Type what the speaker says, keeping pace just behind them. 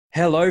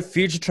Hello,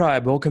 Future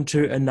Tribe. Welcome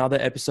to another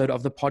episode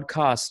of the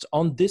podcast.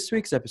 On this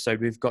week's episode,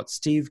 we've got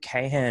Steve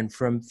Kahan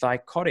from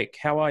Thycotic.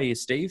 How are you,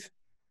 Steve?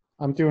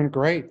 I'm doing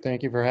great.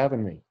 Thank you for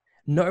having me.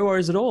 No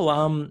worries at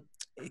all.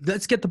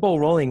 Let's get the ball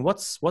rolling.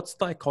 What's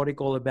Thycotic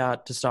all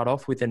about to start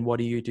off with, and what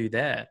do you do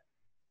there?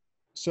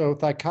 So,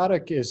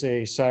 Thycotic is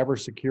a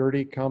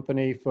cybersecurity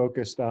company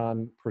focused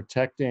on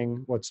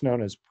protecting what's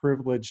known as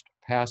privileged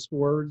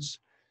passwords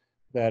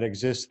that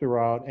exist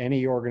throughout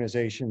any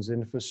organization's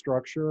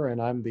infrastructure, and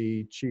I'm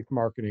the chief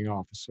marketing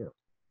officer.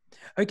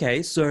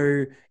 Okay,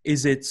 so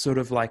is it sort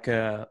of like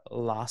a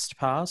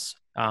LastPass,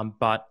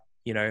 but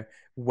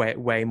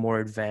way more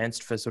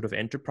advanced for sort of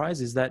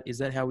enterprise? Is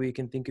that how we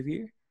can think of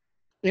you?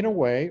 In a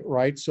way,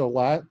 right? So,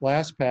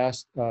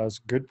 LastPass is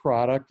a good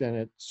product, and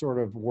it sort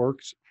of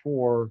works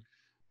for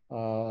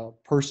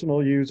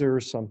personal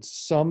users,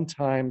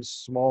 sometimes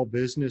small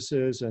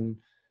businesses, and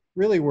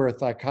really where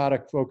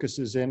Thycotic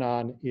focuses in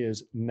on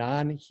is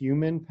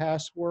non-human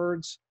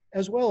passwords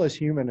as well as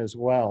human as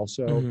well.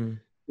 So Hmm.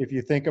 if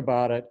you think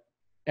about it,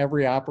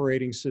 every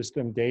operating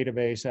system,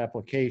 database,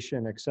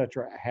 application, et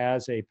cetera,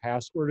 has a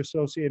password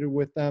associated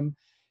with them.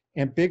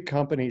 And big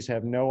companies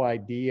have no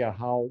idea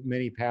how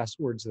many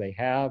passwords they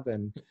have.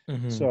 And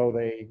Hmm. so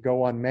they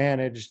go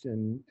unmanaged.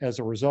 And as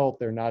a result,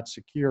 they're not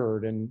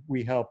secured. And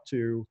we help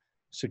to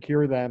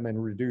secure them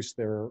and reduce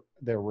their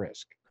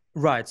risk.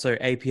 Right. So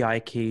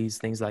API keys,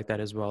 things like that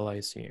as well, I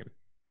assume.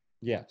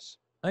 Yes.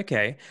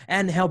 Okay.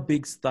 And how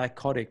big's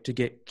Thycotic to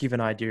give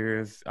an idea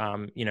of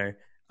um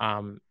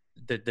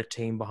the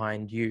team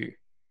behind you?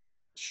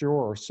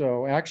 Sure.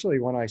 So actually,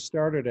 when I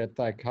started at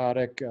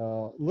Thycotic,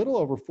 a little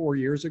over 4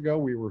 years ago,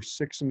 we were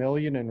 6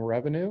 million in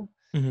revenue,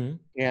 Hmm.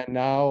 and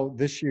now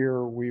this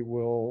year we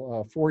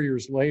will, 4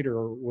 years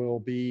later,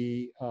 will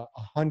be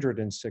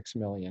 106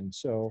 million.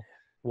 So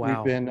we've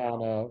Wow. been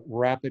on a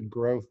rapid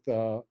growth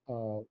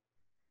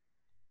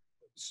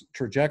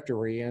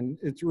trajectory, and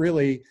it's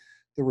really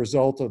the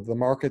result of the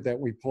market that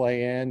we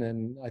play in,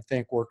 and I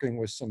think working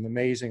with some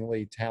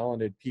amazingly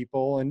talented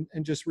people and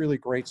just really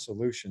great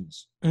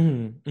solutions.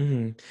 Hmm.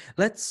 Hmm.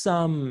 Let's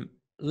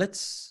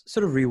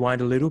sort of rewind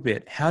a little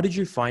bit. How did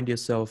you find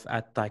yourself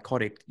at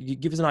Thycotic? You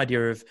give us an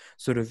idea of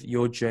sort of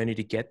your journey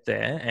to get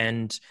there,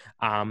 and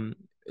um,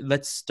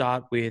 let's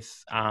start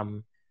with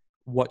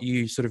what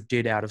you sort of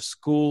did out of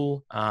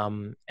school,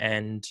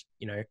 and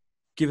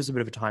give us a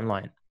bit of a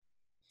timeline.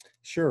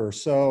 Sure.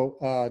 So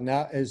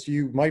now, as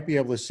you might be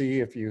able to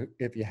see, if you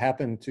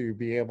happen to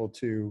be able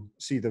to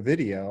see the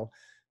video,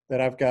 that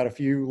I've got a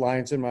few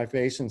lines in my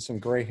face and some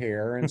gray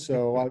hair, and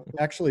so I've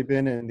actually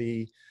been in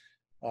the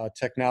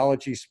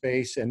technology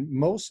space and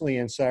mostly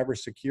in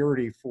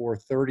cybersecurity for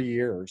 30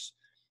 years.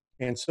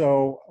 And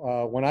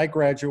so when I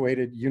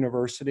graduated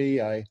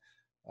university, I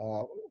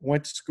uh,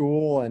 went to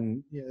school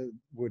and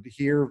would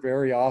hear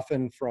very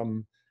often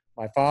from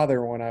my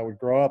father when I would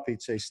grow up.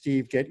 He'd say,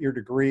 Steve, get your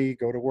degree,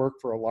 go to work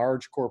for a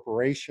large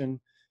corporation.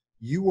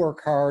 You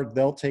work hard,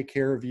 they'll take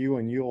care of you,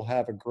 and you'll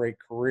have a great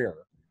career.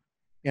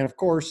 And of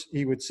course,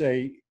 he would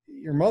say,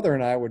 your mother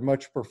and I would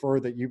much prefer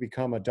that you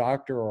become a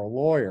doctor or a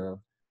lawyer,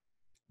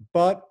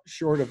 but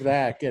short of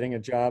that, getting a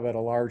job at a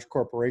large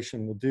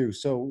corporation will do.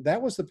 So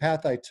that was the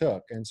path I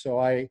took. And so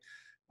I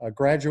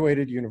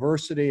graduated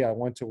university. I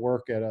went to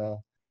work at a,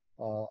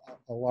 a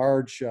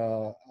large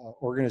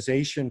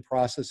organization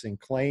processing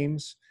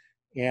claims.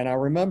 And I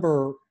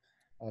remember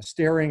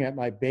staring at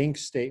my bank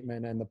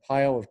statement and the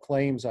pile of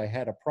claims I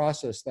had to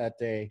process that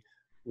day,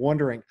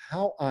 wondering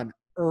how on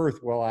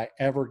earth will I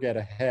ever get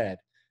ahead?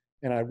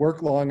 And I'd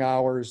work long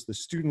hours. The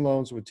student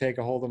loans would take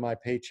a hold of my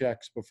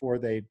paychecks before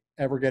they'd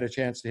ever get a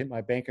chance to hit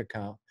my bank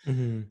account.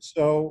 Hmm.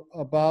 So,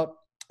 about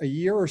a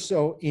year or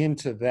so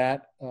into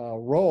that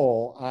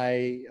role,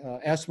 I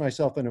asked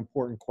myself an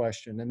important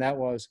question, and that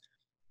was,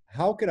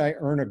 how could I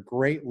earn a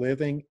great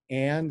living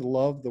and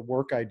love the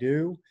work I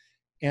do?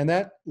 And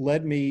that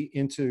led me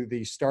into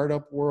the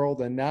startup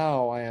world. And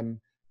now I am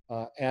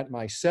at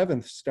my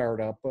seventh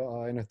startup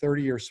in a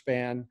 30-year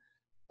span.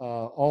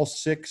 All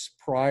six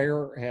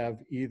prior have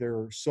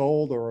either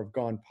sold or have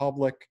gone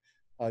public,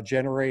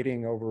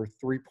 generating over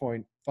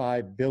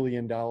 $3.5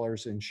 billion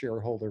in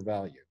shareholder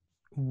value.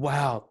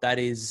 Wow,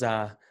 that's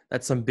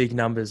some big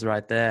numbers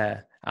right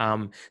there.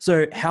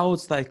 So how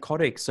old's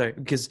Thycotic? So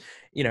because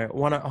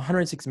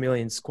 106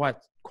 million is quite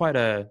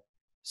a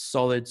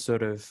solid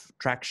sort of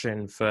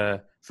traction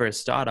for a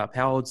startup.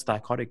 How old's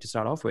Thycotic to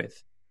start off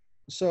with?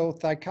 So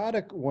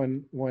Thycotic,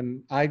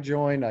 when I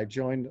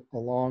joined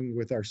along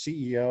with our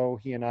CEO.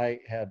 He and I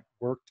had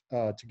worked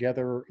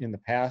together in the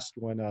past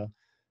when a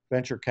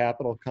venture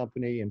capital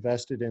company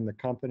invested in the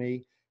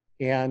company,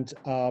 and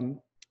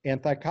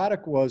and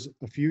Thycotic was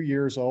a few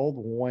years old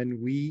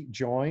when we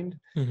joined,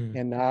 Hmm.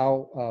 and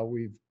now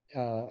we've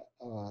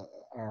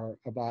are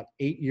about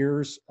 8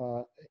 years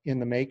in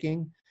the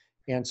making.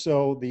 And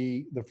so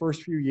the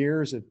first few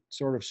years, it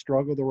sort of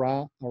struggled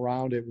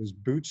around. It was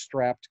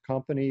bootstrapped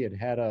company. It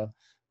had a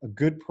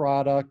good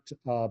product,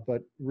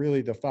 but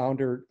really the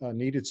founder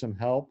needed some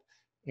help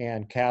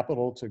and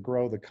capital to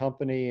grow the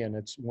company. And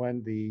it's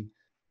when the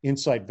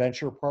Insight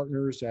Venture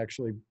Partners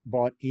actually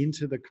bought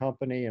into the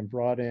company and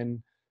brought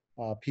in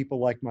people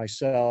like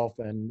myself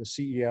and the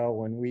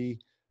CEO, and we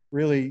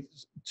really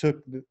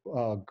took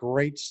a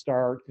great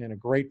start and a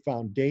great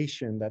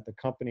foundation that the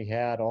company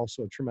had,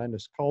 also a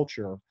tremendous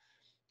culture,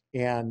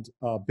 and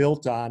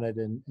built on it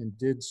and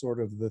did sort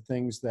of the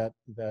things that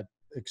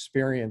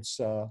experience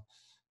uh,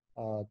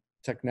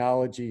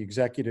 technology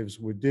executives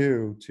would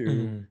do to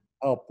Mhm.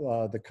 help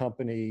the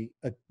company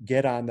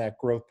get on that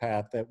growth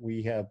path that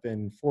we have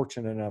been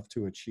fortunate enough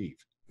to achieve.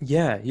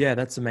 Yeah, yeah,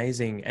 that's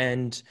amazing.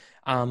 And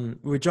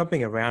we're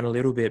jumping around a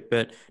little bit,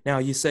 but now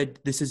you said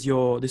this was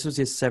your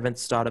seventh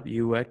startup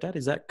you worked at.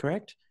 Is that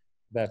correct?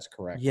 That's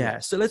correct. Yeah.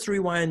 So Yes, let's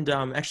rewind.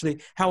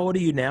 Actually, how old are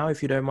you now,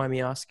 if you don't mind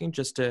me asking,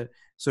 just to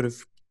sort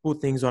of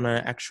put things on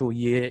an actual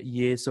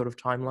year sort of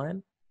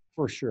timeline?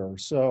 for sure.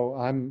 So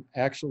I'm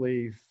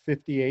actually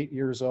 58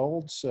 years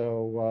old.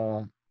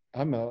 So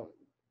I'm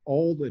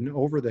old and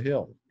over the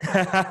hill.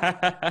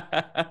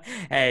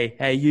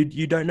 Hey,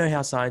 you don't know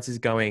how science is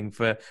going.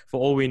 For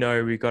all we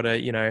know, we've got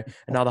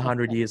another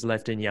 100 years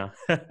left in you.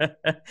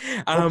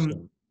 Hope um,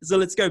 so. so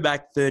let's go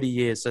back 30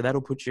 years. So that'll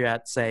put you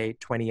at say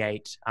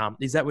 28.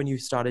 Is that when you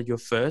started your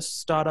first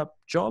startup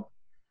job?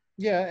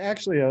 Yeah,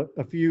 actually, a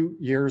few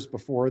years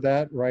before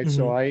that, right?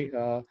 So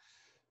Hmm.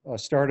 I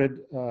started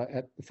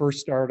at the first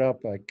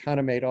startup. I kind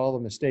of made all the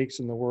mistakes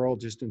in the world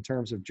just in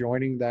terms of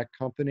joining that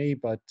company,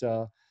 but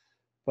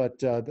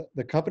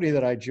the company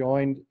that I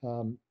joined,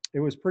 it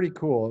was pretty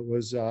cool. It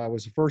was I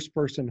was the first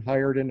person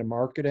hired into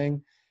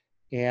marketing,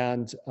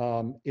 and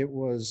it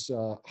was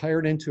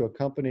hired into a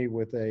company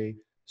with a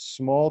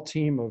small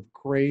team of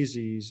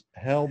crazies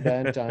hell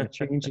bent on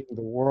changing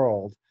the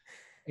world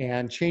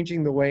and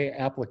changing the way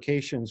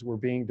applications were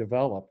being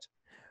developed.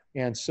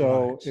 And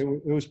so Right.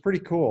 it was pretty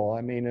cool.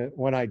 I mean,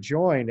 when I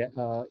joined,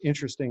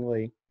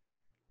 interestingly,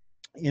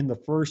 in the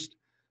first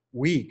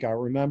week, I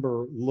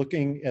remember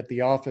looking at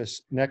the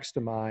office next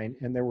to mine,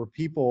 and there were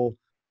people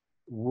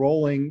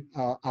rolling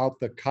out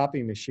the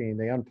copy machine.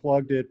 They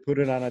unplugged it, put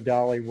it on a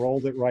dolly,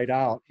 rolled it right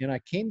out. And I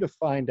came to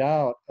find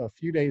out a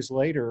few days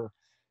later,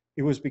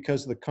 it was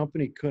because the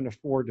company couldn't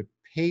afford to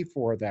pay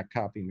for that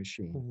copy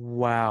machine.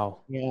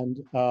 Wow. And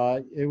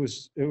it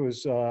was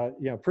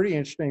pretty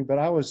interesting. But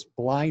I was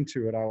blind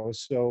to it. I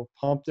was so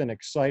pumped and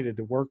excited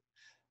to work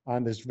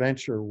on this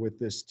venture with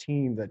this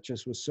team that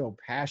just was so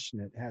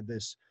passionate, had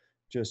this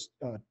just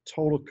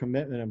total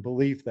commitment and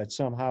belief that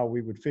somehow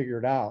we would figure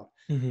it out.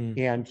 Hmm.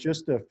 And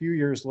just a few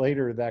years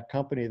later, that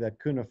company that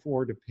couldn't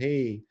afford to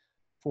pay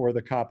for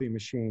the copy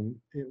machine,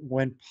 it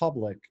went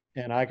public,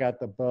 and I got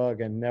the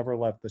bug and never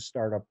left the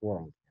startup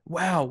world.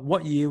 Wow.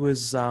 What year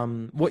was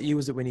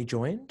it when you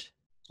joined?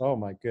 Oh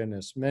my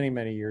goodness, many,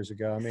 many years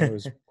ago. I mean, it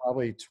was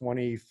probably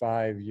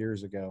 25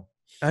 years ago.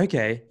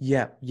 Okay.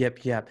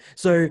 Yep.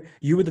 So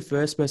you were the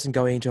first person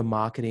going into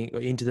marketing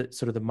or into the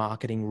sort of the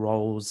marketing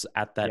roles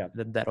at Yeah.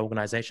 that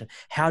organization.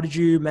 How did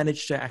you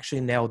manage to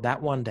actually nail that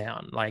one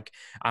down? Like,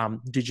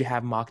 did you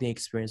have marketing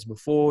experience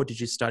before? Did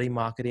you study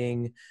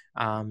marketing?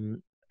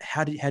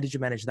 How did you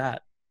manage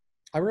that?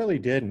 I really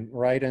didn't,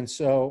 right? And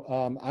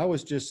so I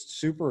was just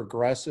super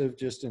aggressive,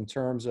 just in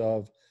terms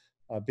of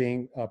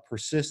being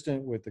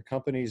persistent with the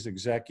company's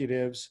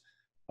executives.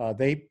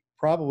 They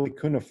probably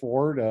couldn't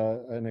afford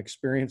an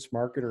experienced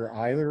marketer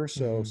either,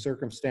 so Hmm.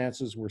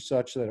 circumstances were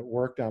such that it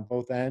worked on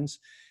both ends.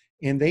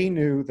 And they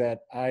knew that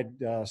I'd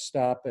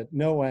stop at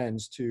no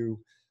ends to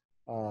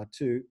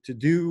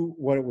do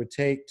what it would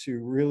take to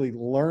really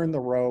learn the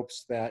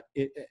ropes. That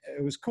it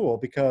was cool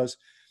because,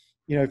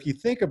 if you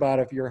think about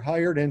it, if you're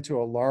hired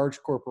into a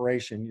large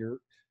corporation, you're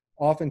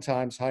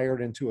oftentimes hired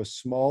into a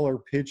smaller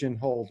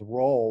pigeonholed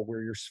role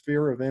where your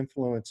sphere of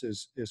influence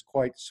is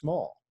quite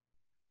small.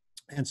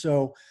 And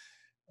so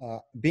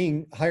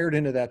being hired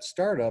into that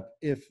startup,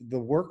 if the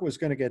work was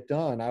going to get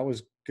done, I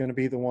was going to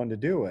be the one to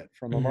do it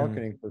from a Hmm.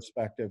 marketing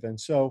perspective. And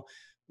so,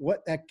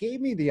 what that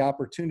gave me the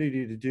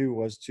opportunity to do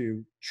was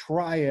to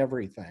try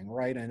everything,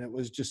 right? And it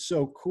was just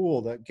so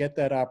cool to get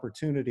that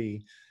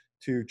opportunity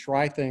to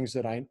try things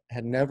that I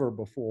had never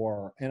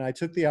before. And I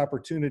took the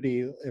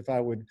opportunity, if I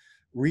would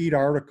read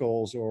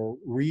articles or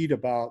read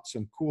about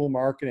some cool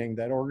marketing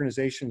that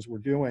organizations were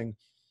doing,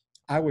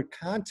 I would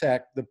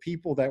contact the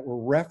people that were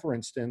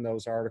referenced in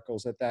those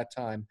articles at that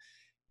time.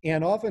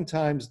 And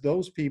oftentimes,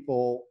 those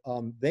people,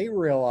 they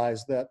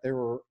realized that there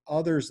were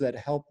others that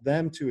helped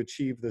them to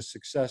achieve the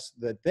success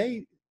that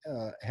they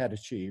had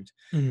achieved.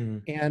 Hmm.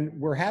 And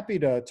we're happy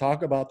to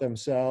talk about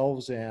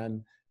themselves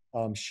and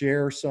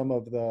share some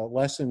of the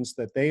lessons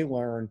that they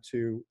learned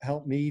to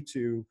help me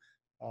to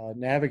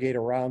navigate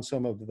around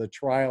some of the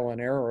trial and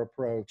error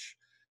approach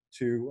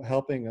to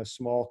helping a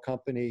small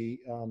company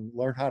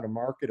learn how to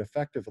market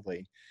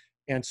effectively.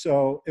 And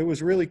so it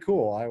was really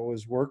cool. I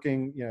was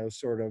working,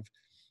 sort of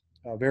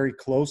very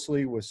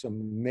closely with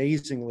some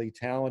amazingly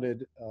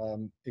talented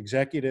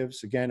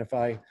executives. Again, if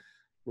I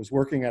was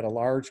working at a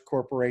large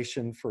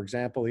corporation, for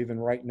example, even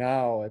right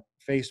now at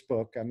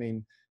Facebook, I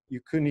mean, you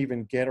couldn't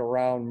even get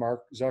around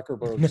Mark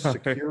Zuckerberg's No.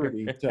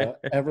 security to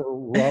ever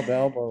rub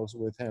elbows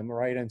with him,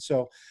 right? And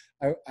so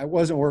I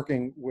wasn't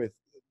working with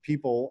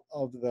people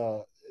of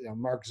the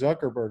Mark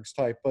Zuckerberg's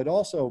type, but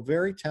also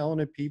very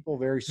talented people,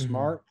 very Mhm.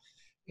 smart.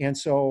 And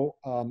so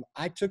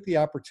I took the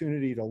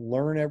opportunity to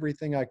learn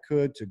everything I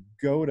could, to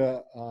go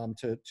to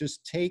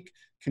just take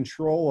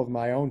control of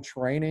my own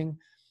training,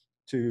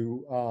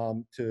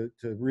 to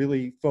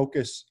really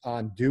focus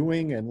on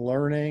doing and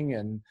learning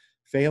and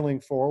failing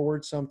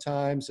forward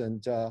sometimes.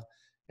 And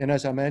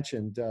as I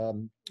mentioned,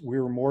 we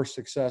were more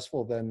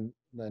successful than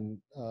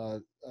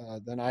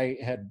I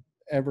had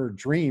ever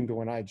dreamed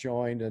when I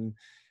joined, and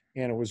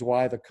it was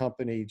why the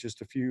company,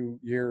 just a few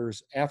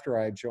years after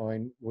I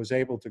joined, was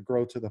able to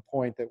grow to the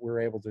point that we were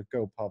able to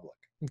go public.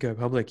 Go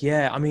public.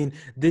 Yeah, I mean,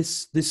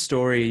 this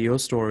story, your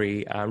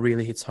story,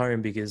 really hits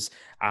home because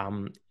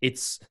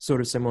it's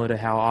sort of similar to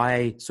how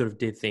I sort of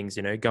did things.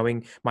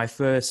 Going my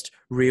first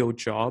real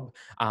job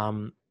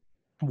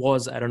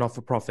was at a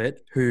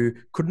not-for-profit who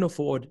couldn't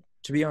afford,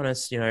 to be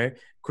honest,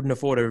 couldn't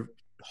afford a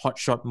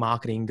hotshot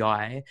marketing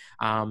guy.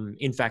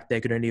 In fact,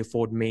 they could only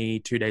afford me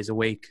 2 days a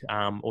week,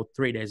 or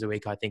 3 days a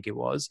week, I think it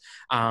was.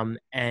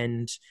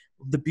 And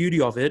the beauty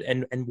of it,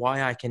 and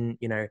why I can,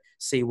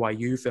 see why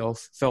you fell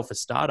for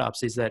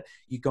startups, is that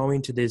you go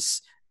into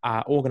this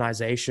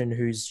organization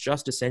who's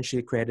just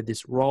essentially created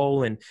this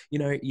role, and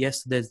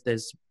yes,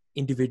 there's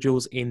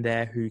individuals in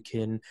there who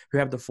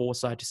have the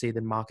foresight to see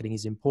that marketing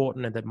is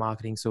important and that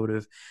marketing sort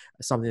of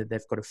something that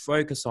they've got to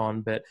focus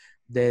on, but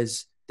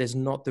there's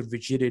not the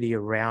rigidity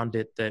around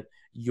it that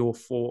you're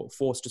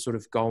forced to sort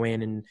of go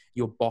in and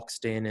you're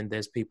boxed in, and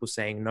there's people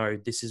saying, no,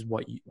 this is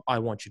what I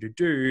want you to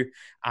do.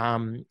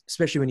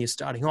 Especially when you're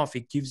starting off,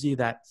 it gives you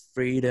that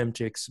freedom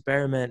to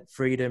experiment,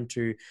 freedom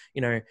to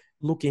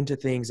look into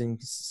things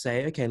and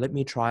say, okay, let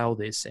me trial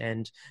this.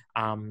 And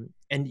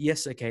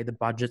yes, okay, the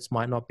budgets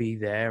might not be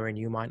there, and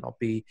you might not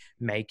be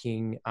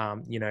making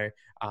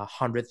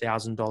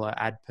 $100,000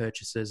 ad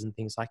purchases and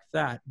things like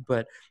that.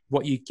 But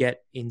what you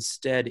get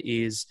instead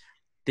is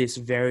this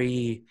this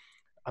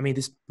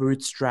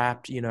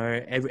bootstrapped,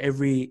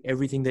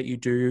 everything that you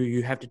do,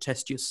 you have to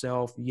test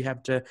yourself. You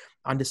have to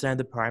understand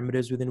the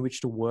parameters within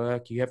which to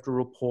work. You have to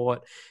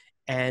report,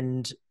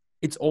 and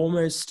it's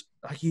almost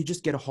like you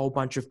just get a whole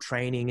bunch of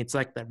training. It's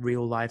like that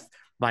real life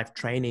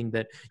training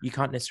that you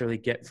can't necessarily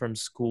get from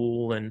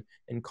school and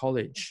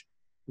college.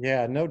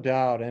 Yeah, no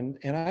doubt. And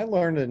I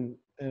learned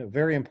a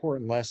very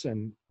important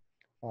lesson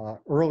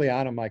early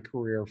on in my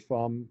career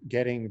from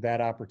getting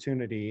that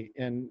opportunity.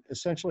 And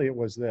essentially it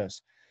was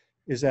this,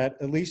 is that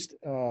at least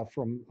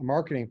from a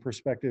marketing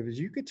perspective, is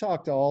you could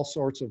talk to all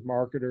sorts of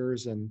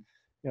marketers, and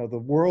the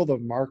world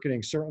of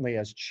marketing certainly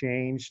has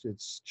changed.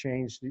 It's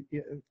changed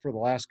for the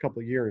last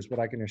couple of years, but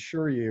I can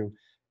assure you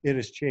it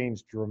has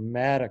changed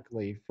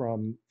dramatically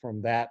from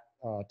that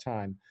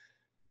time.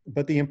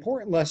 But the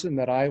important lesson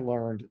that I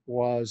learned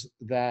was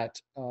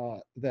that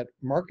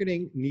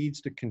marketing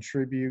needs to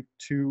contribute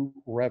to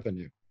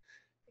revenue.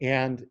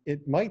 And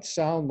it might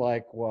sound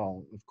like,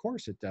 well, of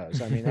course it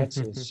does. I mean, that's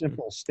a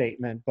simple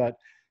statement, but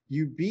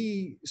you'd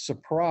be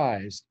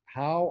surprised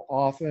how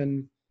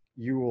often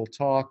you will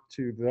talk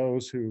to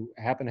those who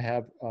happen to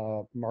have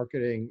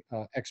marketing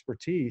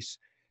expertise,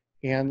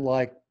 and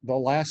like the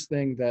last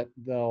thing that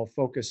they'll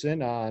focus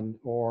in on,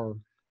 or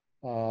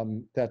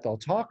that they'll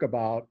talk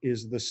about,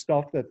 is the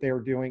stuff that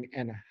they're doing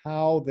and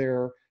how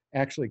they're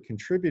actually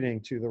contributing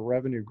to the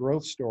revenue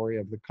growth story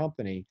of the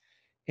company.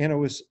 And it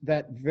was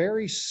that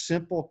very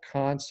simple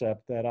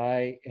concept that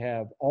I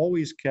have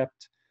always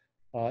kept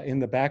in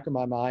the back of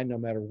my mind, no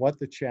matter what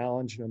the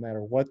challenge, no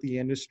matter what the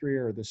industry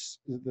or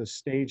the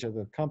stage of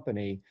the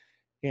company.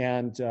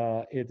 And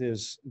it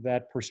is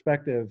that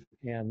perspective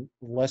and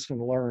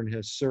lesson learned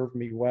has served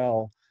me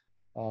well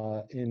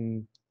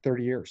in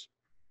 30 years.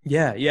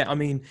 Yeah, yeah. I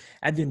mean,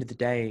 at the end of the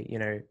day,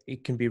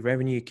 it can be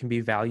revenue, it can be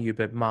value,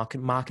 but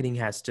marketing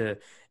has to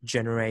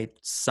generate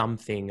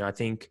something. I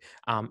think,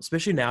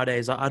 especially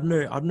nowadays, I don't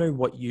know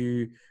what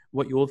your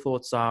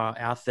thoughts are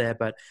out there,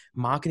 but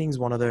marketing is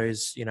one of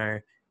those.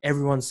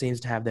 Everyone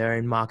seems to have their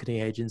own marketing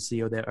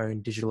agency or their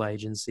own digital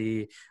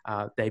agency.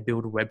 They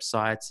build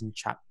websites and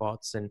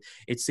chatbots, and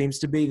it seems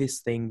to be this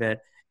thing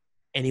that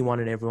anyone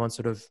and everyone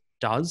sort of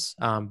does,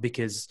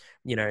 because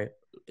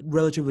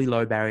relatively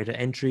low barrier to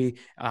entry.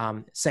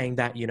 Saying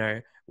that,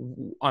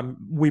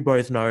 we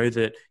both know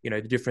that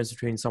the difference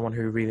between someone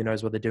who really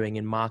knows what they're doing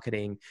in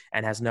marketing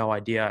and has no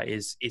idea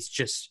is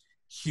just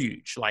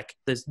huge. Like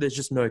there's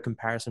just no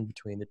comparison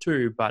between the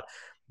two. But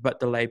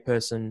the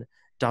layperson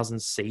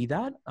doesn't see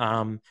that,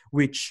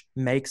 which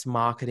makes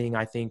marketing,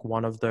 I think,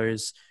 one of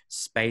those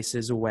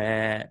spaces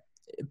where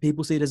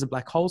people see it as a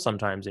black hole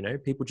sometimes.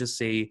 People just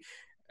see,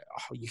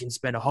 oh, you can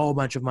spend a whole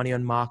bunch of money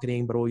on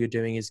marketing, but all you're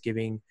doing is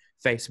giving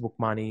Facebook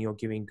money or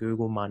giving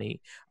Google money.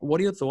 What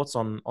are your thoughts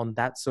on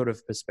that sort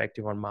of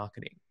perspective on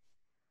marketing?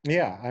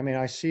 Yeah, I mean,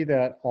 I see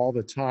that all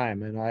the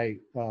time, and I,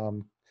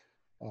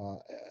 uh,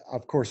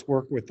 of course,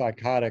 work with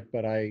Thycotic,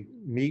 but I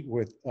meet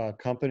with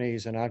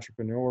companies and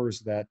entrepreneurs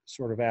that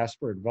sort of ask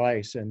for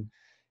advice. And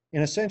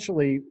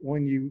essentially,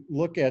 when you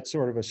look at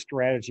sort of a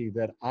strategy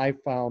that I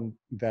found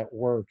that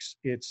works,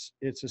 it's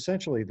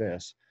essentially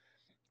this.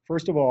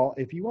 first of all,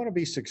 if you want to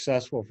be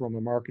successful from a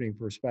marketing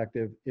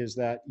perspective, is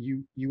that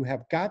you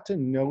have got to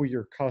know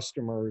your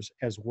customers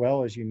as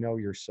well as you know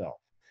yourself.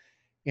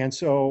 And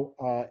so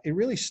it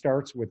really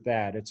starts with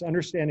that. It's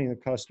understanding the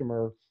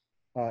customer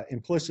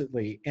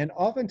implicitly. And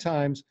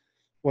oftentimes,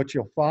 what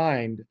you'll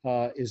find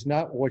is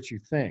not what you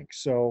think.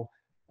 So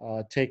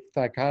take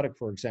Thycotic,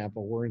 for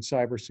example. We're in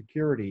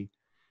cybersecurity.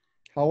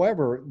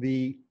 However,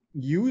 the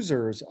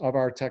users of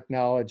our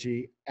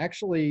technology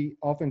actually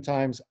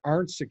oftentimes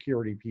aren't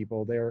security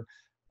people. They're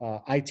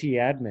IT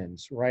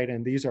admins, right?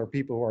 And these are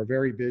people who are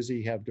very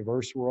busy, have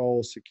diverse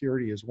roles.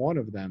 Security is one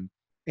of them.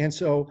 And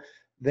so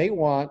they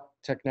want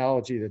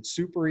technology that's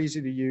super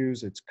easy to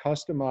use, it's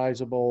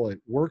customizable,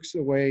 it works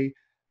the way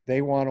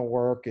they want to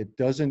work, it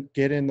doesn't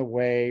get in the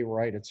way,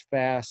 right? It's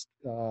fast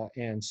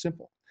and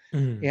simple.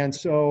 Mm. And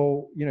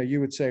so, you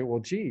would say, well,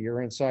 gee,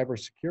 you're in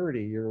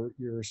cybersecurity.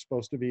 You're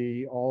supposed to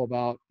be all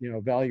about,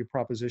 value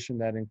proposition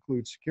that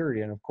includes security.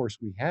 And of course,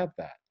 we have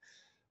that.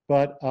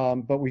 But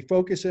we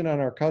focus in on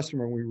our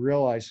customer and we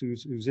realize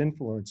who's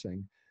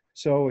influencing.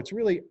 So it's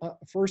really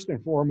first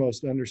and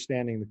foremost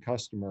understanding the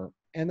customer.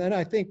 And then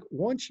I think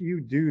once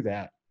you do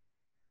that,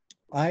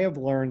 I have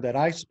learned that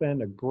I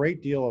spend a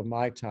great deal of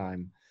my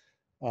time,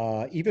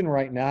 even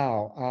right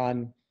now,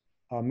 on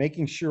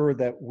making sure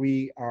that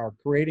we are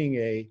creating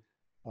a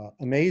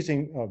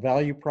amazing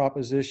value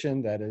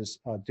proposition that is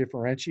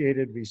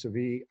differentiated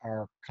vis-a-vis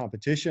our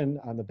competition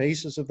on the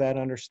basis of that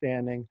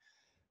understanding.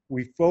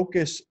 We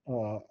focus,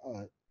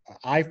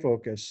 I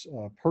focus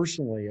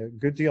personally a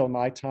good deal of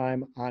my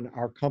time on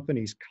our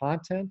company's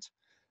content.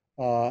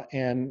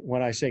 And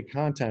when I say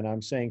content,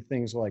 I'm saying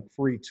things like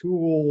free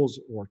tools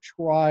or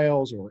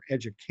trials or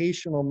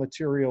educational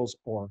materials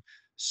or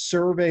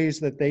surveys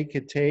that they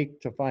could take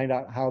to find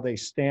out how they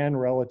stand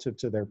relative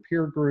to their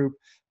peer group,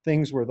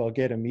 things where they'll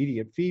get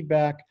immediate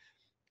feedback.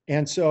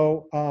 And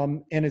so,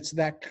 and it's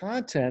that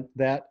content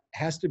that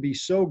has to be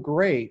so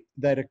great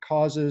that it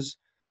causes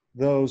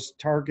those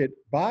target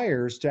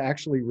buyers to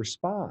actually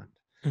respond,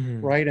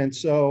 Mm. right? And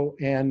so,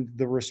 and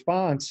the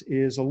response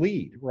is a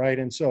lead, right?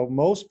 And so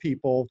most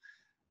people,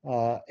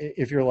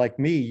 if you're like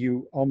me,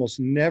 you almost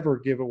never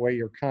give away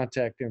your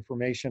contact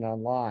information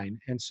online.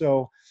 And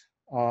so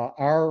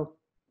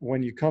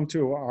when you come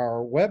to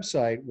our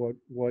website,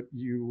 what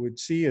you would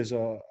see is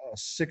a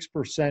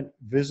 6%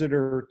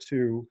 visitor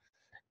to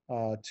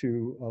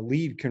a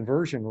lead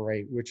conversion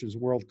rate, which is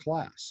world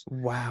class.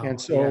 And Wow. Yeah.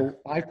 so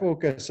I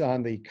focus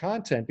on the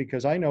content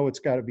because I know it's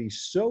got to be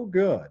so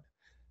good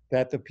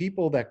that the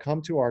people that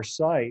come to our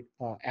site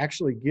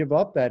actually give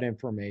up that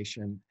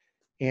information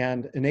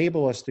and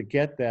enable us to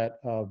get that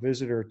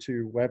visitor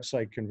to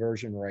website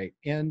conversion rate.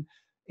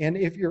 And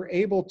if you're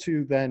able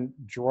to then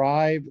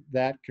drive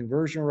that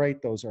conversion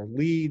rate, those are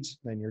leads,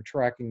 then you're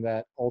tracking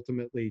that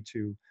ultimately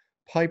to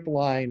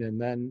pipeline and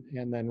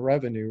then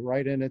revenue,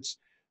 right? And it's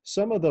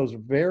some of those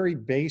very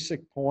basic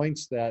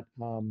points that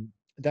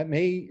that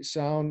may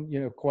sound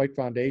quite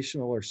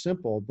foundational or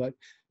simple, but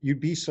you'd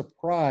be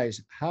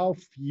surprised how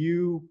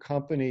few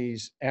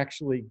companies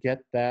actually get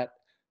that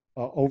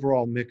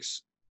overall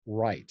mix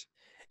right.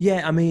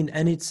 Yeah, I mean,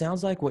 and it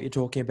sounds like what you're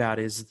talking about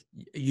is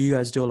you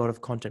guys do a lot of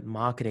content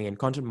marketing, and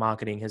content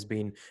marketing has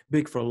been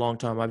big for a long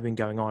time. I've been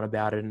going on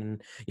about it, and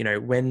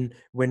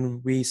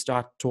when we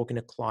start talking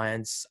to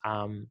clients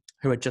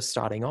who are just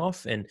starting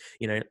off, and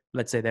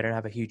let's say they don't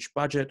have a huge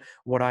budget,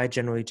 what I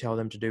generally tell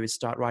them to do is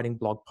start writing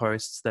blog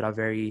posts that are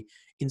very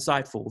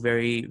insightful,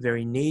 very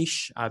very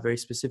niche, very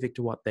specific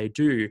to what they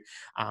do.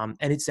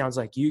 And it sounds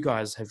like you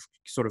guys have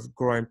sort of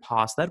grown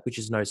past that, which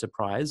is no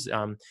surprise.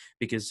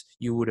 Because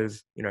you would have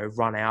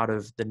run out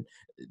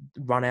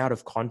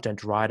of content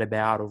to write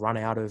about, or run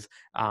out of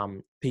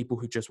people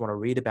who just want to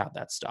read about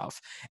that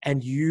stuff,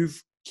 and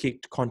you've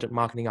kicked content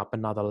marketing up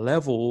another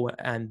level,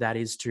 and that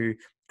is to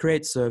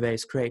create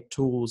surveys, create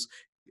tools,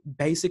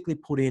 basically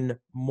put in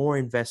more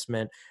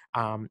investment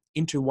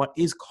into what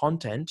is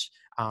content,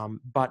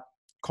 but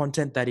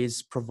content that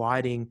is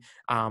providing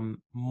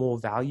more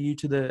value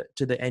to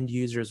the end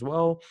user as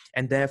well,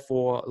 and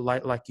therefore,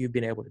 like you've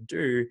been able to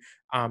do,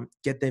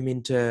 get them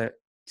into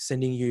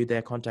sending you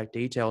their contact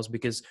details,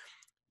 because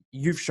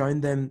you've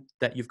shown them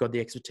that you've got the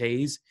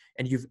expertise,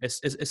 and you've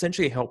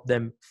essentially helped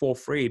them for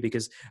free.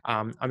 Because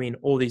I mean,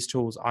 all these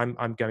tools,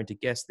 I'm going to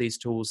guess these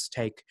tools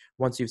take,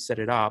 once you've set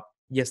it up,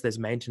 yes, there's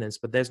maintenance,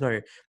 but there's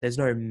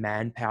no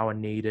manpower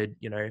needed,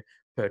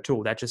 per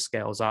tool. That just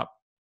scales up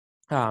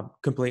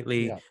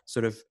completely Yeah.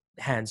 sort of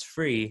hands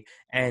free.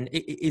 And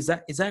is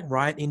that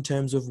right in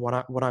terms of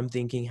what I'm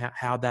thinking?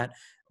 How that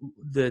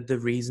the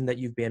reason that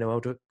you've been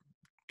able to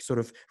sort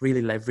of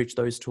really leverage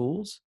those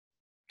tools?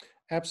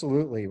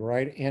 Absolutely,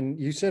 right. And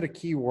you said a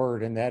key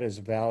word, and that is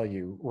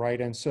value,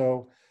 right? And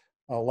so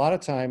a lot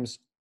of times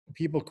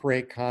people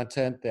create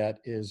content that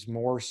is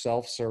more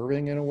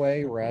self-serving in a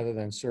way Mhm. rather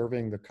than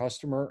serving the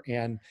customer.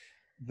 And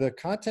the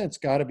content's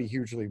got to be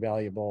hugely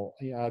valuable.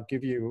 I'll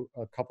give you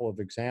a couple of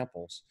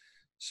examples.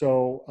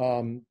 So,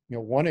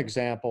 one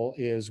example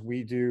is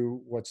we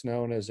do what's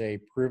known as a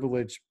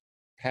privileged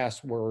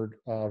password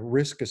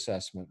risk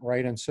assessment,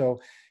 right? And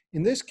so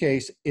In this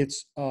case,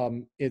 it's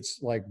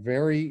like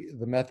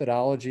the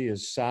methodology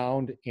is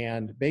sound,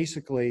 and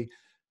basically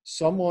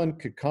someone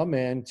could come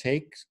in,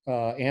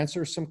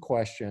 answer some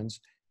questions,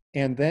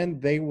 and then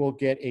they will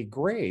get a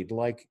grade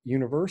like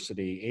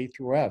university, A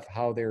through F,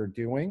 how they're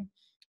doing.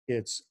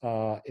 It's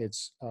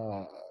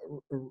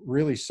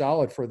really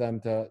solid for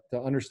them to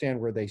understand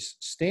where they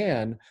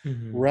stand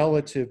Hmm.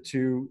 relative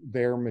to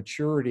their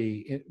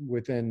maturity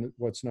within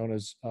what's known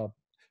as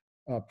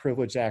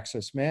privileged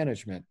access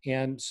management.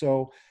 And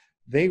so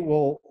they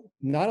will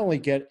not only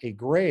get a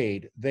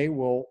grade, they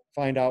will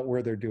find out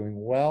where they're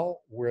doing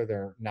well, where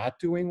they're not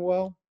doing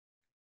well.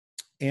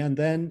 And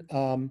then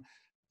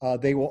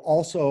they will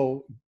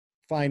also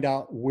find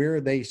out where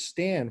they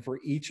stand for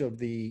each of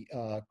the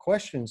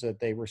questions that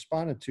they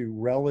responded to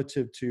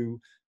relative to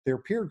their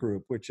peer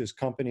group, which is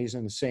companies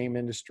in the same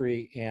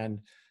industry and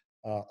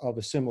of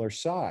a similar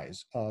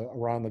size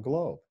around the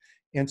globe.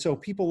 And so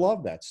people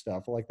love that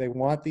stuff. Like they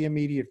want the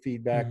immediate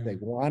feedback, they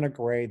Hmm. want a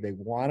grade, they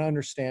want to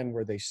understand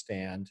where they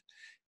stand.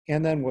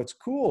 And then what's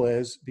cool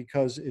is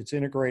because it's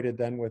integrated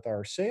then with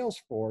our sales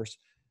force,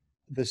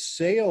 the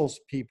sales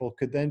people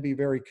could then be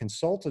very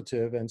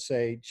consultative and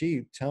say,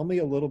 gee, tell me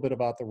a little bit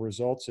about the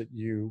results that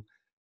you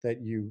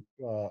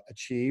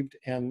achieved,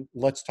 and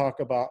let's talk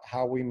about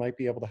how we might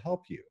be able to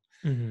help you.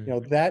 Hmm.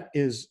 That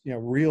is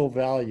real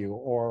value.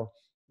 Or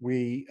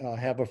we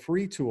have a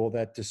free tool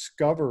that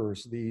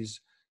discovers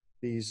these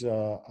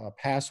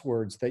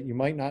passwords that you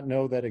might not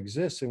know that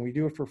exist, and we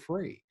do it for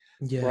free,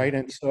 Yeah. right?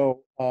 And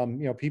so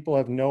people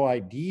have no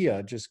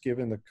idea, just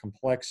given the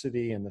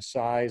complexity and the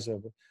size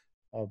of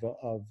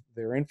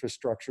their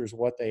infrastructures,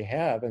 what they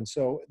have. And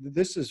so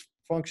this is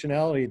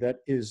functionality that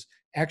is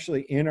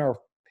actually in our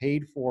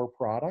paid for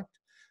product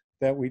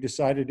that we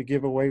decided to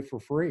give away for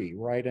free,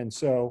 right? And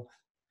so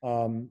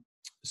um,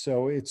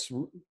 it's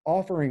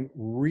offering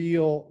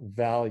real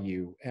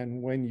value.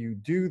 And when you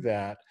do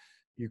that,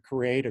 you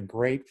create a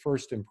great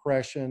first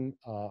impression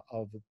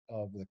of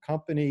the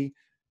company.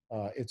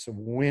 It's a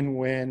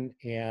win-win,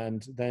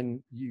 and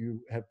then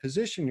you have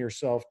positioned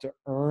yourself to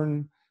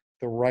earn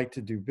the right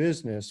to do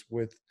business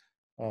with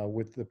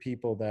the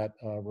people that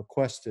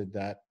requested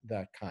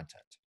that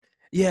content.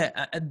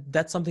 Yeah,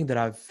 that's something that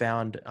I've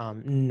found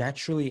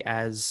naturally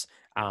as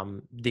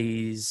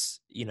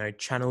these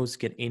channels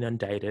get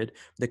inundated,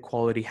 the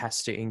quality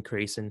has to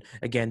increase, and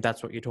again,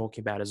 that's what you're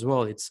talking about as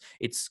well.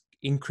 It's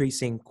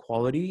increasing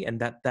quality, and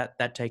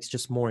that takes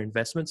just more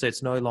investment. So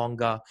it's no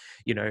longer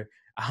you know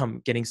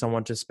getting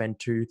someone to spend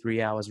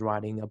 2-3 hours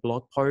writing a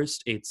blog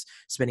post. It's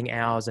spending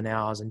hours and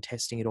hours and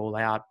testing it all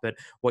out. But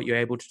what you're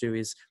able to do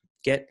is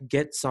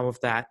get some of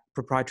that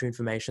proprietary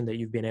information that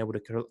you've been able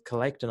to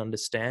collect and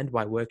understand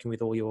by working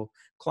with all your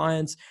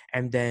clients,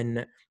 and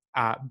then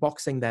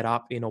boxing that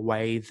up in a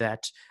way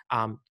that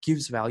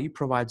gives value,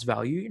 provides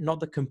value, not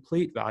the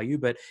complete value,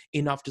 but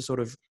enough to sort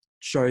of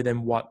show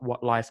them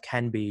what life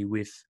can be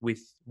with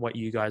what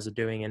you guys are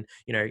doing, and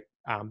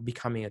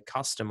becoming a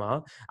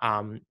customer.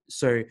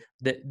 So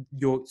that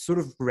you're sort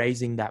of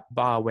raising that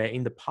bar, where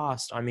in the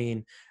past, I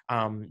mean,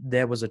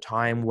 there was a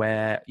time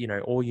where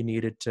all you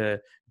needed to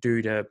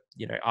do to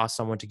ask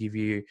someone to give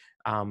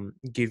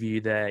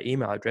you their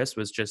email address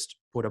was just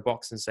put a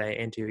box and say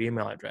enter your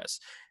email address.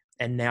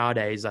 And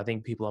nowadays I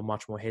think people are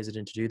much more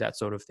hesitant to do that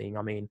sort of thing.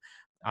 I mean,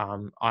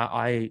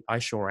 I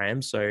sure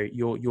am. So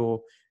you're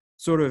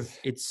sort of,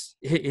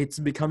 it's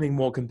becoming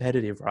more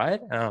competitive,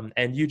 right?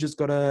 And you just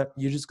gotta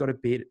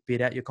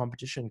beat out your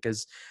competition,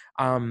 because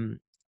I'm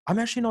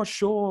actually not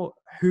sure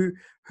who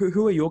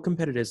are your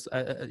competitors.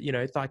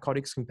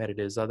 Thycotic's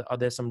competitors. Are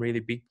there some really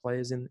big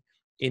players in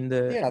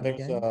the Yeah, in the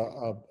there's game?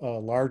 a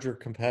larger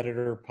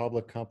competitor,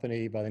 public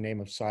company by the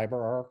name of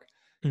CyberArk,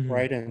 Mhm.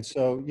 right? And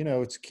so,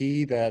 it's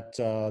key that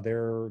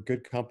they're a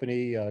good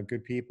company,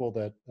 good people,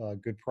 that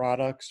good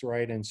products,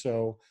 right? And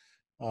so,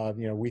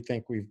 we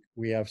think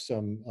we have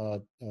some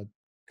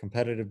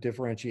competitive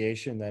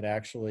differentiation that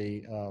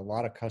actually a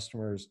lot of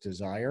customers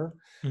desire,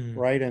 Mhm.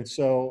 right? And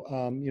so,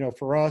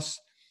 for us,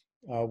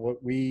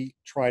 what we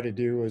try to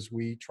do is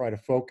we try to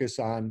focus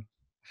on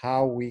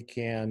how we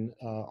can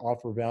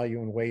offer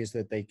value in ways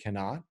that they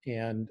cannot,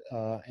 and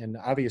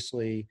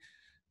obviously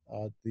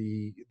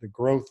the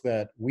growth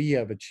that we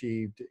have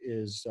achieved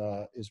is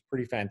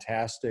pretty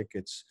fantastic.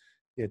 It's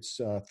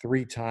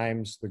 3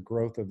 times the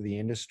growth of the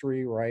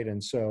industry, right?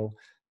 And so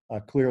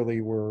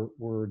clearly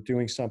we're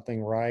doing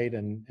something right,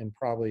 and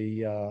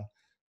probably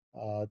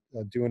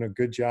doing a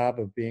good job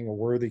of being a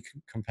worthy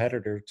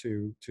competitor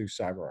to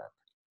CyberArk.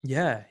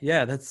 Yeah,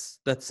 that's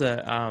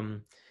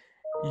a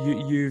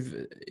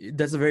you've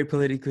that's a very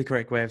politically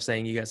correct way of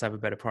saying you guys have a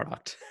better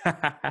product.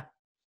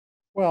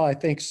 Well, I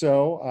think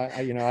so.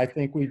 I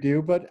think we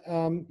do, but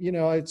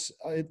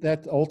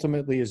that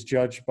ultimately is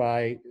judged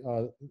by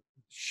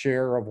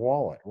share of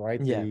wallet,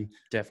 right? Yeah,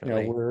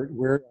 definitely.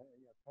 We're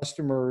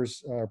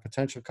customers,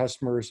 potential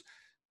customers,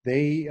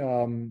 they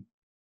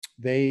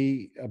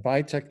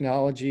buy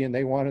technology and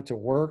they want it to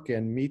work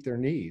and meet their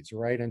needs,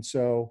 right? And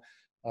so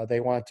they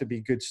want to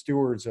be good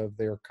stewards of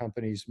their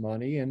company's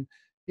money, and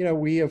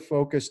we have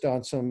focused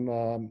on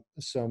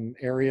some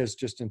areas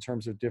just in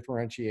terms of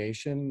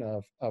differentiation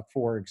of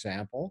for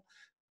example,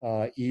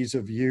 ease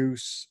of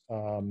use,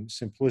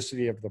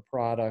 simplicity of the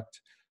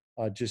product,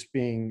 just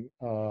being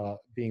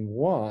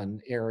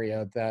one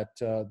area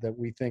that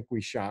we think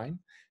we shine,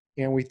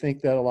 and we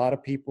think that a lot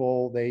of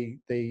people they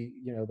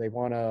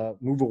want to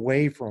move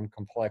away from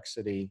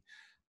complexity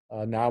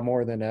now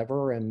more than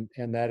ever, and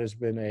that has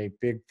been a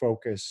big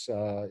focus,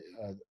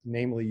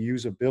 namely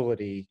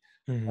usability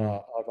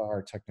of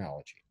our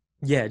technology.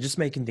 Yeah, just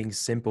making things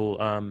simple.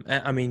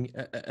 I mean,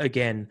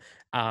 again,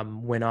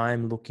 when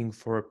I'm looking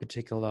for a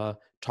particular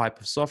type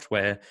of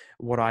software,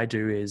 what I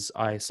do is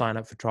I sign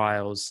up for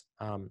trials,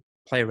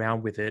 play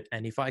around with it,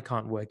 and if I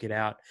can't work it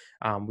out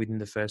within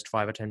the first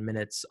 5 or 10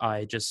 minutes,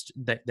 I just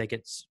that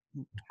gets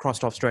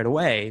crossed off straight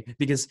away,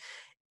 because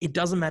it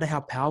doesn't matter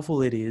how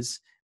powerful it is.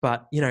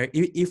 But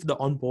if the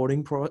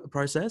onboarding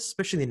process,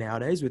 especially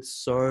nowadays with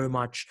so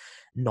much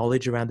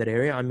knowledge around that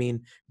area, I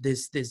mean,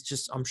 there's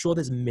just, I'm sure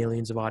there's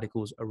millions of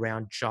articles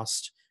around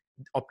just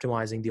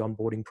optimizing the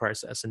onboarding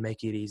process and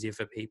making it easier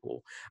for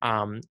people.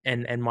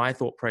 And my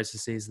thought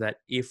process is that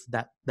if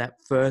that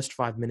first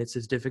 5 minutes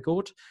is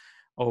difficult,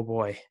 oh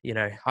boy,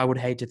 I would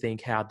hate to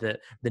think how the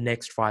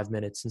next 5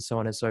 minutes and so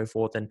on and so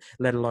forth, and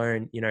let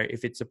alone,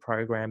 if it's a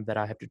program that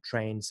I have to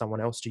train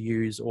someone else to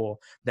use or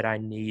that I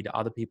need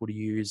other people to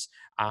use,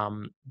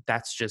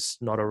 that's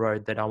just not a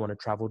road that I want to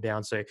travel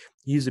down. So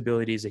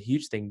usability is a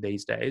huge thing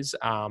these days.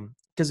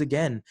 Because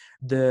again,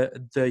 the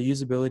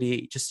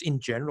usability just in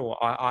general,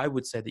 I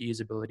would say that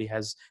usability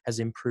has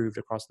improved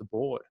across the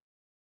board.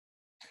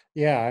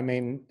 Yeah, I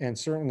mean, and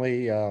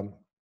certainly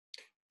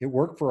it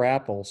worked for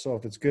Apple. So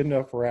if it's good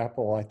enough for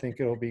Apple, I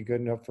think it'll be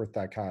good enough for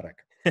Thycotic.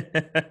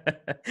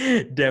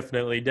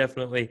 Definitely,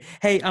 definitely.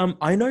 Hey,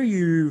 I know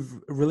you've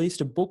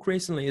released a book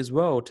recently as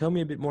well. Tell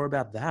me a bit more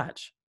about that.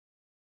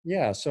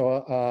 Yeah, so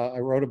I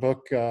wrote a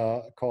book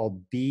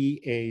called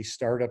Be a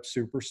Startup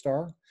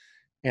Superstar.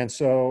 And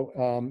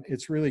so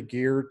it's really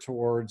geared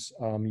towards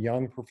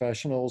young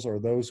professionals or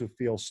those who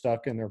feel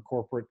stuck in their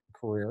corporate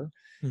career.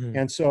 Hmm.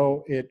 And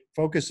so it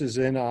focuses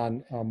in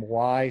on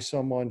why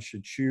someone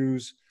should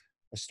choose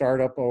a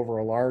startup over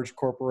a large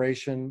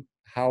corporation,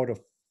 how to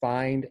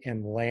find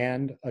and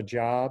land a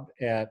job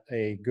at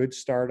a good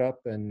startup,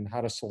 and how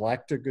to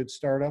select a good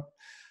startup.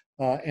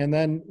 And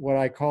then what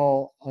I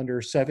call under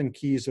 7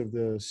 keys to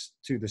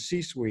the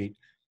C-suite,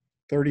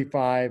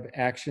 35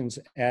 actions,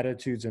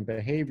 attitudes, and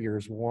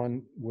behaviors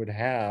one would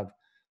have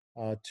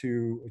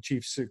to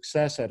achieve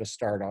success at a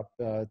startup.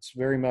 It's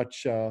very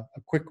much a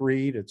quick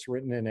read. It's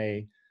written in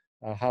a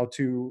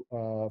how-to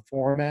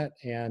format,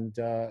 and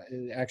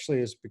it actually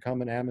has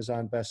become an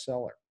Amazon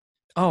bestseller.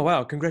 Oh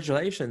wow,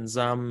 congratulations.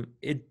 Do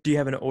you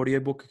have an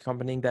audiobook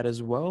accompanying that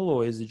as well,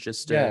 or is it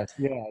just a? Yes,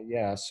 yeah,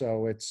 yeah.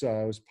 So it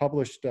was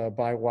published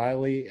by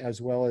Wiley as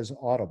well as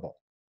Audible.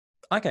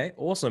 Okay,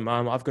 awesome.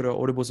 I've got an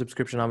Audible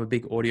subscription. I'm a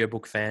big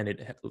audiobook fan.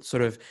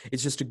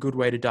 It's just a good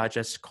way to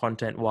digest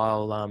content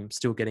while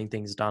still getting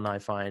things done, I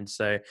find.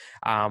 So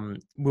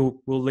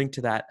we'll link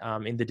to that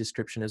in the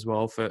description as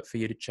well for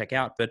you to check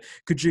out. But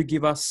could you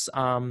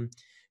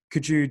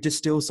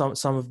distill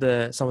some of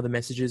the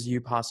messages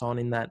you pass on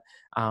in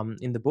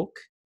the book?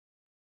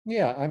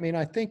 Yeah, I mean,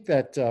 I think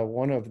that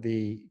one of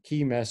the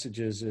key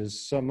messages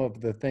is some of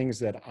the things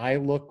that I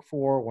look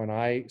for when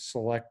I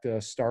select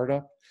a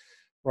startup,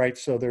 right?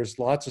 So there's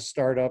lots of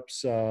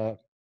startups that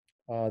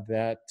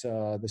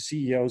the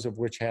CEOs of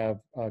which have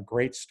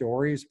great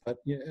stories,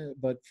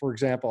 but for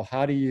example,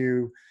 how do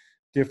you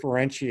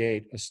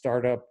differentiate a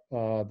startup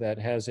that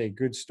has a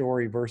good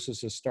story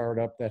versus a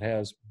startup that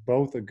has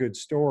both a good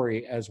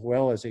story as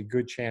well as a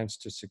good chance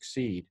to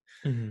succeed?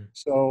 Hmm.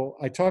 So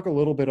I talk a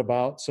little bit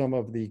about some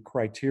of the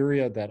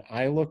criteria that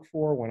I look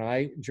for when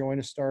I join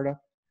a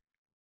startup.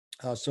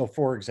 So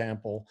for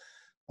example,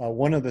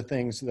 one of the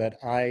things that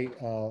I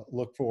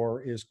look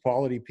for is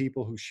quality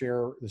people who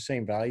share the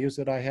same values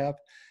that I have.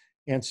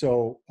 And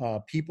so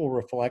people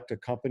reflect a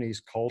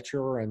company's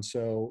culture. And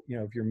so,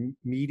 if you're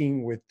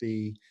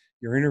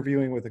you're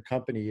interviewing with a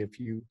company, if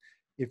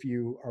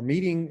you are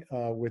meeting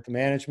with the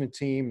management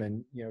team,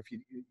 and if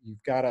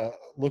you've got to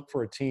look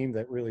for a team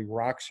that really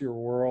rocks your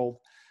world,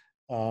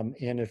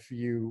 and if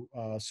you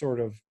sort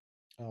of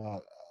uh,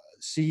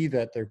 see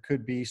that there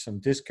could be some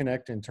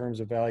disconnect in terms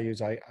of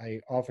values, I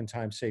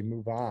oftentimes say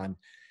move on.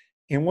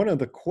 And one of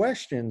the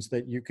questions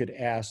that you could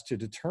ask to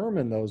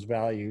determine those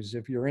values,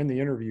 if you're in the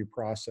interview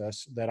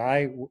process, that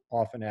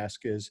often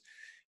ask is,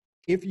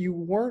 if you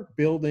weren't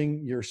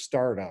building your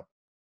startup,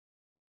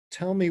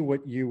 tell me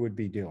what you would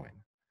be doing.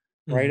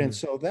 Right. And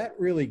Hmm. so that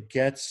really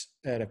gets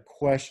at a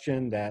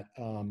question that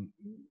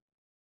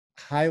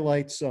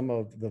highlights some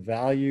of the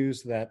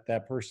values that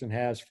that person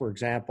has. For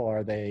example,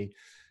 are they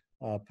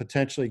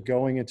potentially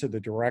going into the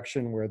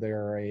direction where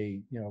they're a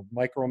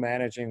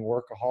micromanaging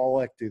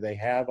workaholic? Do they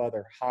have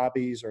other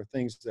hobbies or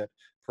things that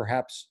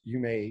perhaps you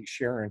may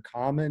share in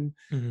common,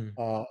 Hmm.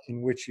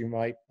 in which you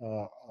might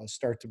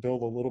start to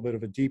build a little bit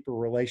of a deeper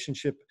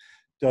relationship?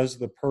 Does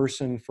the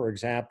person, for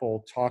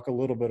example, talk a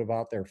little bit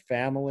about their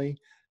family?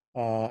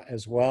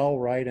 as well,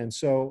 right? And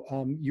so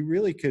you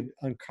really could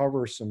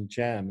uncover some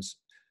gems.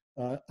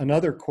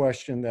 Another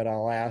question that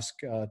I'll ask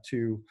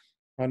to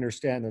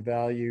understand the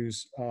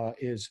values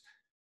is,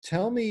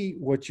 tell me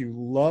what you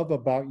love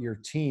about your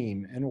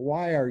team and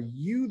why are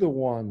you the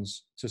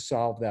ones to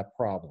solve that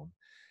problem?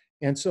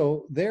 And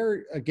so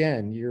there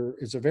again,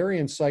 it's a very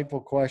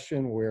insightful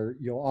question where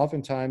you'll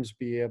oftentimes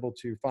be able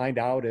to find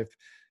out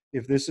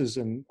if this is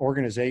an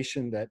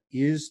organization that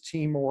is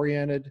team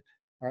oriented.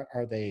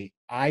 Are they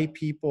I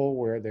people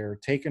where they're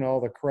taking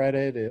all the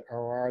credit,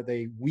 or are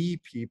they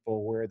we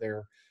people where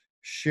they're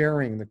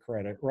sharing the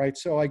credit, right?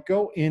 So I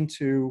go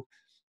into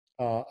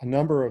a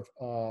number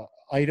of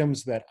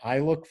items that I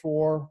look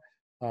for,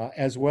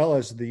 as well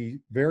as the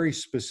very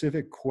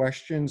specific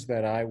questions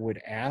that I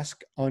would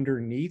ask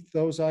underneath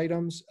those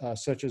items,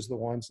 such as the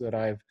ones that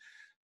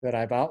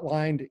I've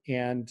outlined.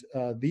 And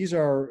these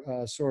are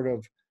sort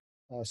of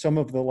some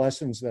of the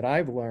lessons that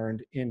I've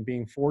learned in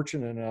being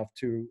fortunate enough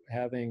to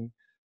having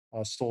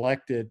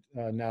selected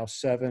now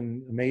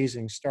 7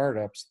 amazing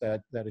startups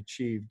that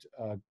achieved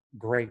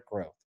great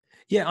growth.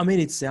 Yeah, I mean,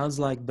 it sounds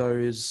like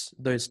those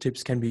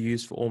tips can be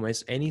used for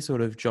almost any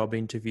sort of job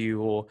interview,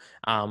 or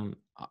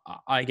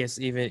I guess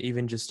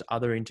even just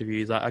other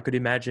interviews. I could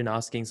imagine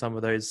asking some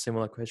of those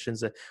similar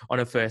questions on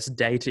a first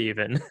date,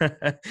 even.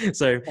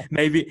 So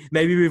maybe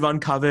we've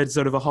uncovered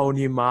sort of a whole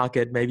new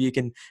market. Maybe you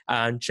can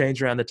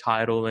change around the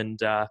title and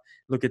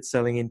look at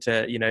selling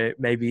into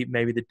maybe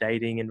the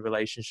dating and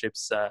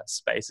relationships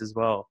space as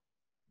well.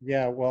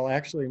 Yeah, well,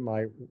 actually,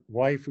 my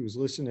wife, who's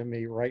listening to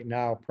me right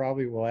now,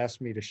 probably will ask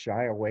me to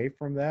shy away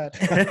from that.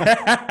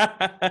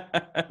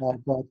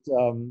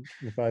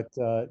 But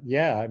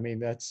yeah, I mean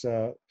that's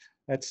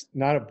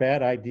not a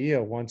bad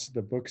idea once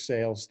the book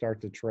sales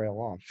start to trail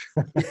off.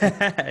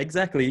 Yeah,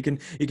 exactly. You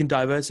can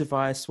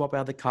diversify, swap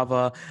out the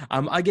cover.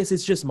 I guess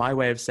it's just my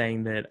way of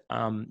saying that.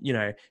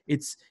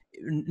 It's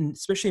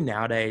especially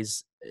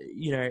nowadays.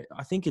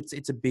 I think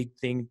it's a big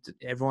thing.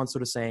 Everyone's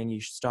sort of saying you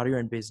should start your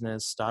own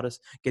business,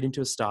 get into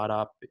a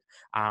startup.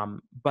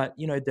 But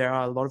there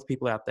are a lot of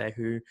people out there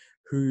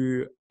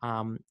who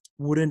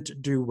wouldn't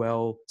do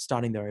well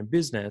starting their own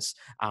business.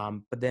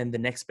 But then the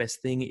next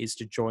best thing is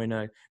to join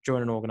an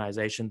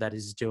organization that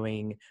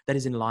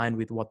is in line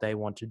with what they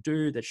want to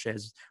do, that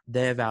shares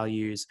their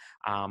values.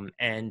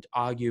 And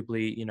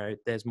arguably,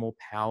 there's more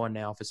power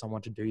now for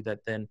someone to do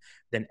that than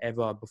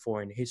ever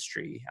before in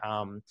history.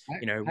 I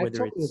Whether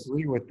totally it's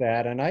agree with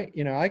that, and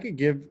I could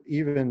give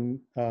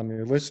even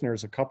your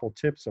listeners a couple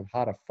tips of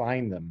how to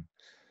find them.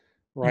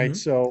 Right. Mhm.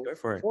 So, Go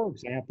for it. for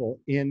example,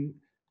 in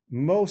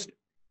most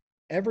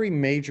every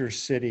major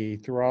city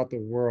throughout the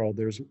world,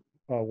 there's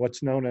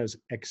what's known as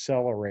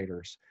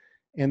accelerators.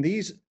 And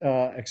these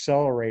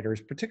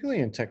accelerators,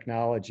 particularly in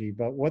technology,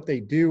 but what they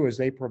do is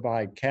they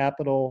provide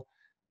capital,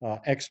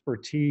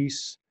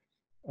 expertise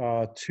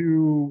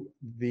to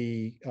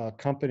the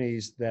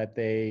companies that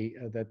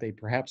they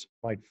perhaps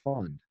might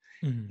fund.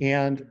 Mhm.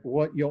 And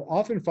what you'll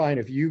often find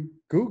if you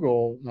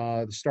Google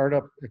the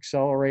startup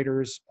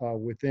accelerators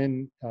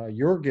within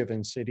your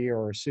given city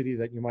or a city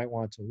that you might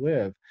want to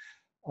live,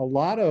 a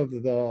lot of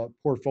the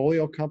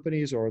portfolio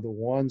companies or the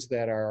ones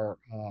that are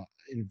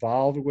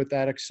involved with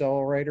that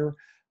accelerator,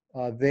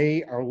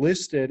 they are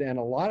listed, and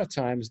a lot of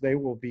times they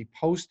will be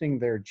posting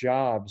their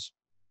jobs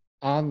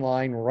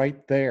online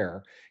right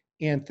there.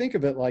 And think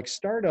of it like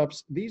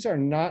startups, these are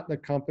not the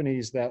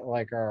companies that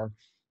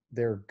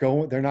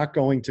they're not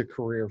going to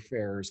career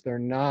fairs. They're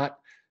not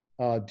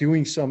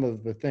doing some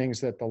of the things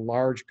that the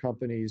large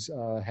companies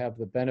have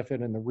the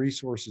benefit and the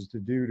resources to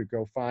do to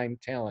go find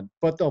talent.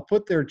 But they'll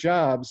put their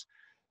jobs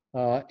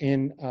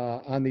in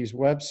on these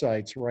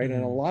websites, right?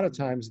 And a Mhm. lot of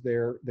times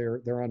they're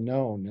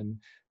unknown. And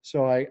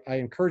so I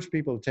encourage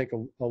people to take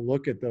a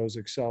look at those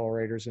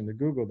accelerators and to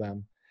Google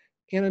them.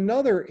 And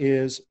another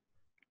is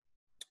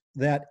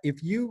that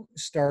if you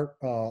start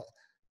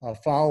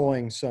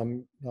following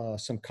some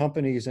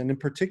companies, and in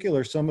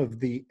particular some of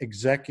the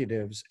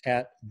executives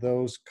at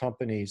those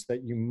companies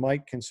that you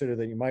might consider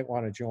that you might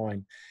want to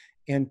join,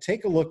 and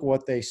take a look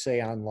what they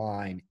say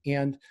online.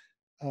 And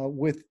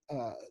with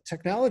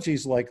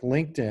technologies like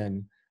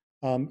LinkedIn,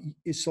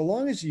 so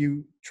long as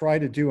you try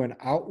to do an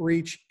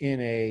outreach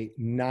in a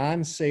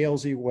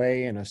non-salesy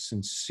way, in a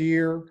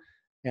sincere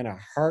and a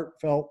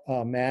heartfelt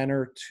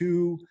manner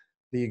to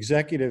the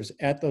executives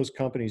at those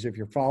companies, if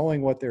you're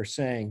following what they're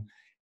saying,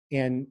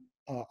 and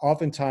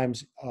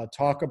oftentimes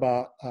talk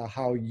about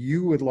how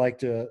you would like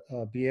to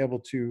be able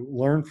to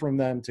learn from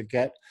them to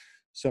get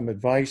some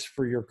advice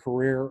for your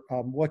career,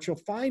 what you'll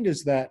find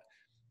is that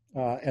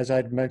as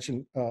I'd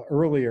mentioned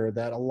earlier,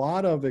 that a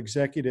lot of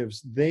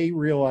executives, they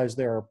realize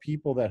there are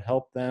people that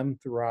help them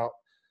throughout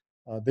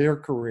their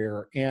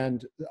career.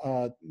 And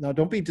now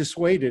don't be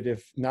dissuaded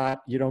if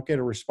not, you don't get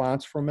a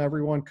response from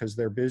everyone because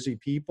they're busy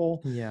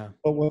people. Yeah.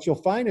 But what you'll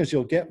find is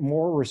you'll get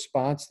more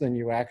response than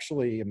you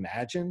actually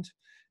imagined.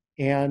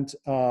 And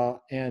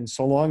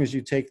so long as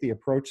you take the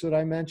approach that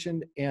I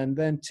mentioned, and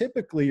then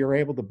typically you're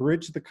able to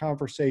bridge the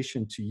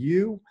conversation to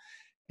you,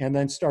 and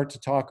then start to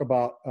talk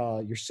about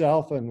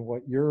yourself and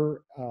what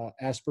your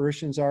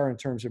aspirations are in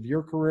terms of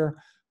your career,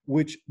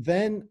 which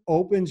then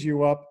opens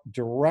you up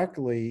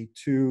directly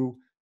to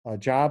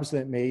jobs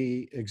that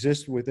may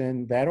exist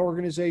within that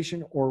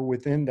organization or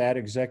within that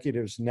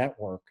executive's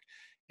network.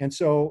 And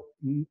so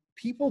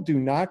people do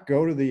not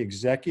go to the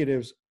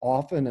executives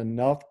often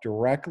enough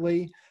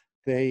directly.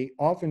 They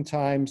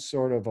oftentimes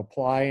sort of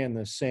apply in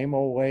the same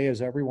old way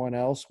as everyone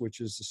else, which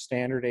is the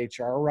standard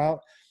HR route,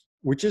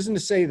 which isn't to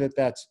say that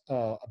that's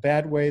a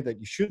bad way, that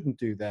you shouldn't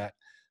do that.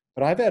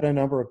 But I've had a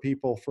number of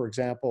people, for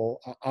example,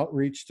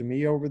 outreach to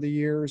me over the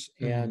years,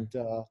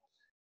 Mm-hmm.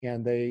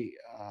 and they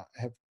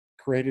have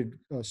created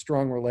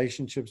strong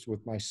relationships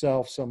with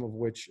myself, some of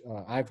which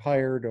I've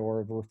hired or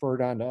have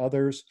referred on to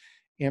others,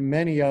 and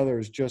many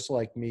others just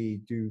like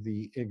me do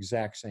the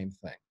exact same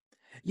thing.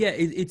 Yeah,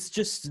 it's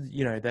just,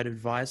 that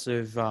advice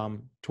of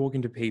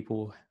talking to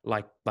people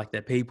like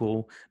they're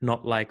people,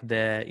 not like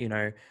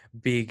they're,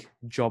 big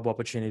job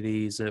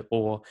opportunities,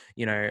 or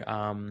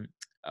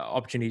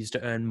opportunities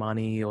to earn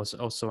money, or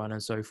so on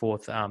and so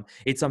forth.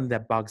 It's something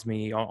that bugs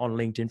me on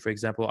LinkedIn, for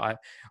example.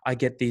 I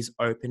get these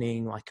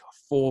opening like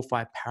 4 or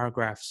 5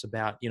 paragraphs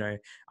about,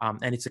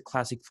 and it's a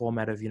classic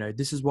format of,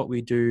 this is what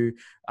we do,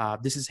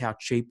 this is how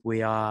cheap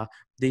we are,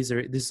 these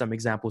are some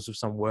examples of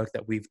some work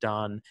that we've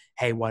done.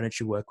 Hey, why don't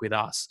you work with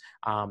us?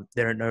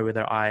 They don't know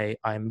whether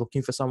I'm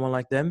looking for someone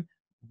like them.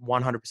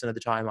 100% of the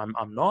time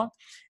I'm not.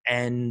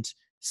 And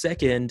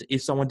second,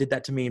 if someone did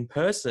that to me in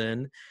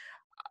person,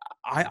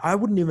 I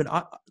wouldn't even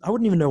I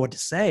wouldn't even know what to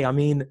say. I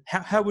mean,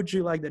 how would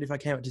you like that if I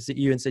came up to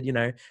you and said,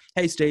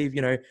 hey Steve,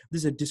 this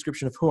is a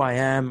description of who I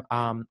am.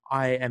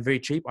 I am very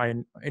cheap. I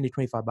only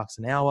 $25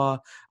 an hour.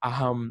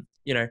 Want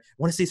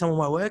to see some of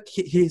my work?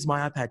 Here's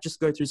my iPad.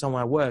 Just go through some of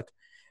my work.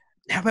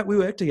 How about we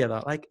work together?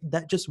 Like,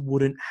 that just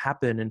wouldn't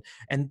happen.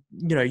 And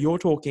you're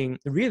talking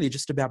really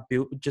just about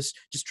just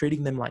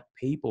treating them like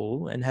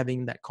people and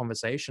having that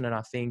conversation. And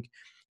I think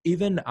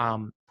even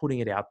putting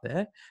it out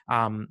there,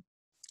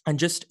 and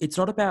just, it's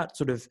not about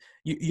sort of,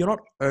 you're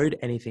not owed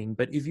anything,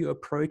 but if you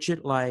approach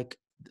it like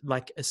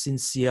a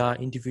sincere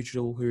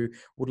individual who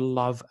would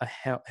love a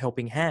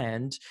helping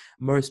hand,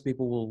 most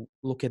people will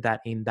look at that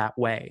in that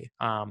way.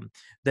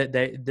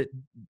 That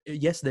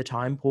yes, they're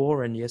time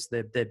poor, and yes,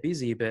 they're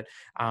busy, but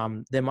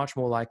they're much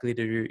more likely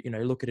to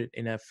look at it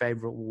in a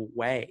favorable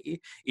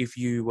way if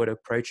you were to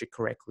approach it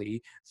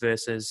correctly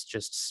versus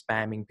just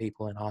spamming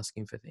people and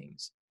asking for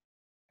things.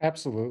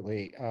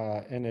 Absolutely.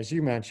 And as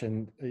you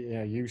mentioned,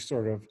 you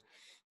sort of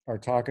are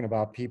talking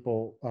about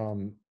people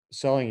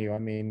selling you. I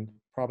mean,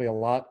 probably a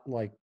lot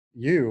like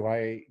you,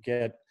 I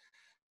get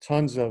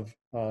tons of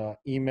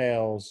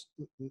emails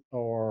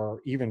or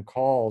even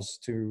calls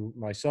to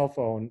my cell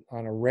phone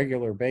on a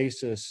regular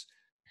basis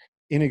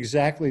in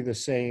exactly the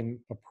same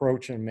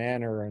approach and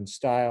manner and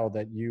style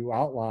that you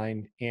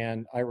outlined,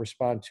 and I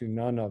respond to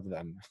none of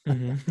them.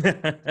 Hmm.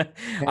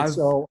 And I've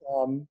so,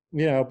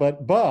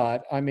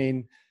 but I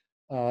mean,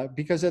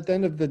 because at the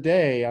end of the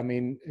day, I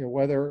mean,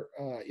 whether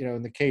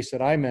in the case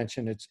that I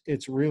mentioned,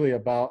 it's really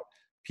about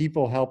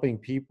people helping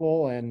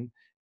people, and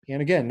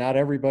again, not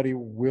everybody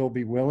will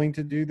be willing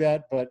to do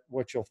that, but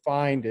what you'll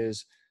find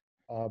is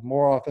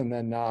more often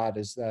than not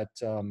is that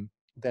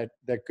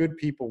that good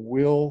people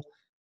will,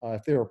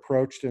 if they're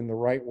approached in the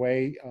right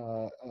way,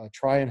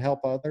 try and help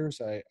others.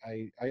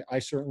 I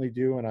certainly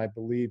do, and I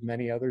believe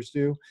many others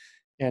do.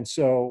 And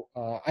so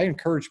I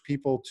encourage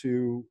people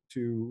to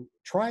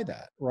try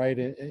that, right?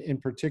 In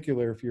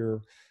particular, if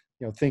you're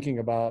thinking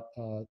about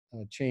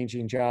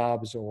changing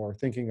jobs or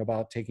thinking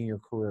about taking your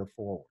career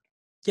forward.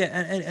 Yeah,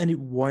 and it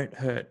won't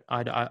hurt.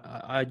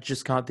 I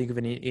just can't think of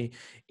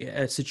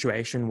a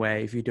situation where,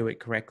 if you do it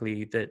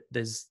correctly, that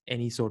there's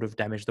any sort of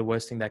damage. The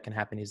worst thing that can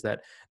happen is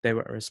that they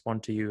won't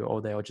respond to you,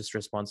 or they'll just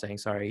respond saying,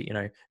 "Sorry,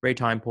 very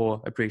time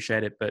poor.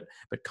 Appreciate it, but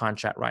can't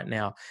chat right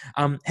now."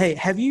 Hey,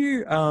 have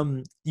you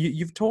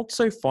you've talked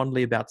so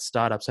fondly about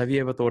startups? Have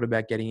you ever thought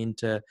about getting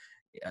into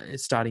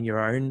starting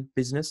your own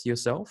business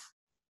yourself?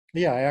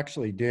 Yeah, I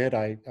actually did.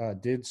 I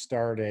did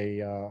start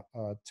a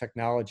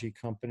technology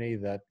company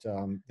that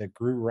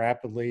grew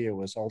rapidly. It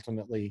was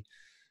ultimately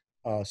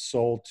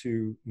sold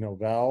to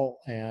Novell,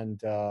 and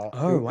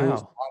Oh,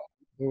 wow.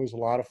 it was a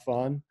lot of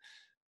fun.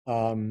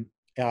 Um,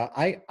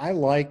 I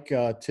like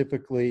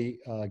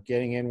typically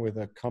getting in with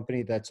a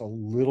company that's a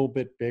little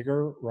bit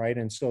bigger, right?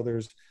 And so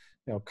there's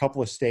a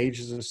couple of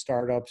stages of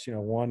startups.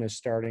 One is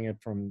starting it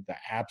from the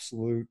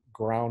absolute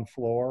ground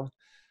floor.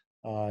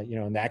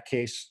 In that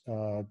case,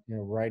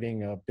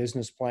 writing a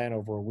business plan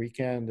over a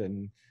weekend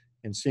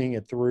and seeing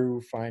it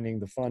through, finding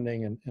the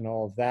funding and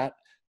all of that.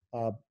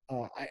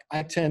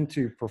 I tend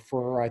to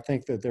prefer. I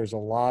think that there's a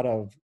lot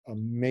of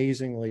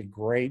amazingly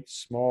great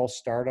small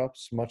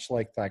startups, much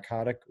like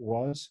Thycotic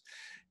was.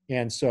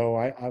 And so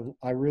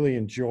I really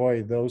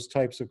enjoy those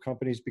types of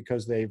companies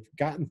because they've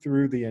gotten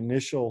through the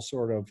initial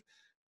sort of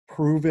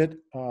prove it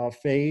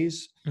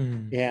phase.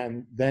 Mm.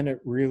 And then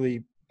it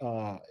really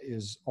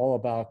is all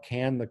about,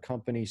 can the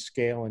company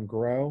scale and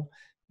grow?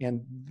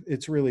 And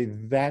it's really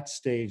that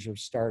stage of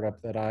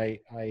startup that I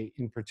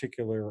in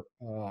particular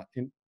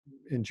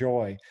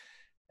enjoy.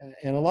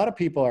 And a lot of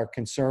people are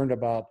concerned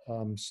about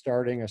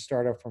starting a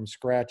startup from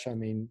scratch. I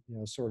mean,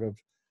 sort of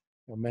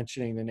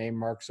mentioning the name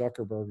Mark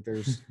Zuckerberg,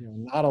 there's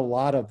not a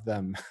lot of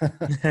them.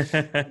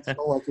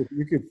 So like if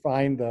you could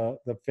find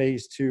the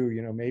phase two,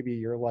 maybe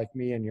you're like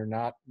me and you're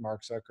not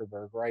Mark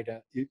Zuckerberg, right?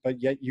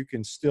 But yet you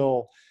can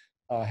still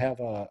have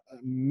a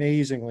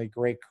amazingly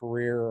great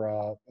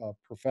career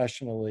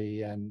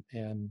professionally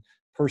and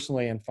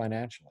personally and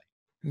financially.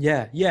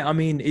 Yeah, yeah. I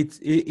mean, it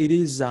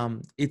is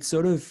it's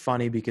sort of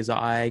funny because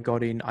I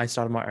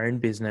started my own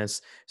business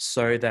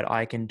so that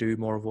I can do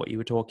more of what you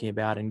were talking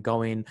about and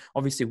go in.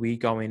 Obviously, we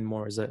go in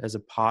more as a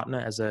partner,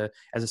 as a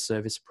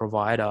service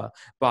provider.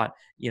 But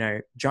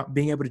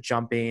being able to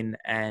jump in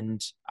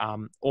and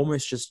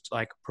almost just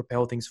like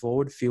propel things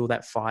forward, feel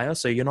that fire.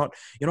 So you're not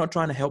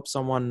trying to help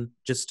someone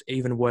just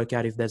even work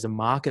out if there's a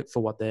market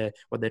for what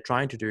they're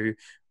trying to do.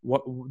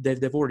 What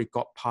they've already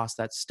got past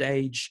that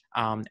stage,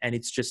 and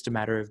it's just a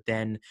matter of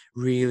then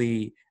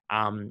really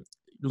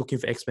looking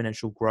for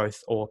exponential growth,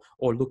 or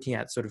looking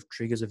at sort of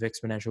triggers of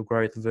exponential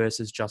growth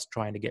versus just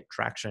trying to get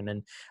traction.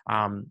 And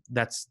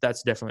that's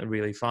definitely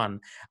really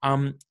fun.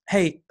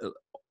 Hey,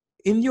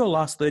 in your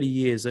last 30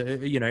 years,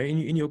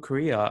 in your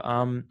career,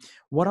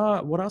 what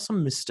are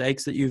some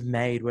mistakes that you've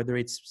made, whether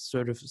it's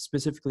sort of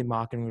specifically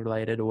marketing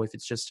related or if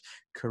it's just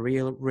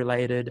career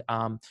related?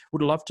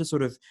 Would love to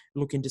sort of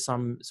look into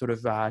some sort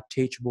of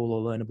teachable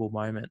or learnable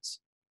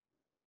moments.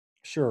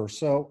 Sure.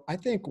 So I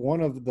think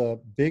one of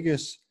the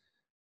biggest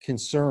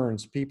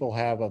concerns people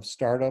have of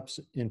startups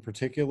in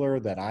particular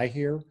that I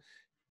hear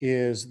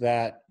is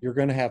that you're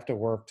going to have to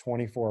work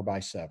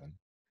 24/7,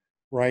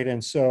 right?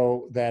 And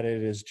so that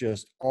it is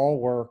just all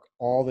work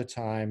all the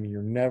time.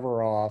 You're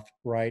never off,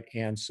 right?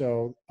 And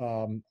so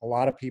a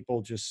lot of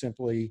people just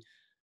simply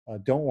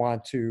don't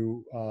want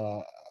to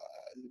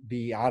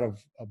be out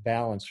of a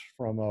balance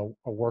from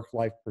a work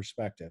life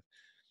perspective.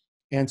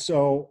 And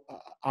so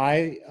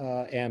I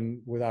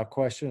am without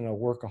question a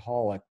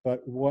workaholic.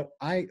 But what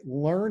I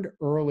learned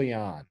early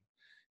on,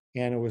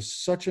 and it was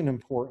such an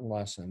important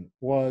lesson,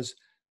 was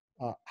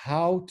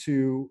how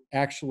to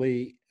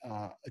actually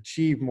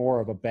achieve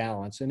more of a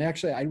balance. And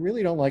actually, I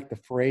really don't like the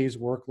phrase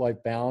work life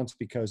balance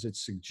because it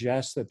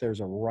suggests that there's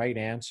a right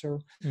answer.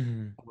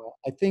 Mhm.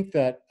 I think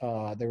that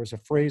there was a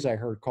phrase I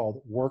heard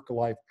called work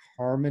life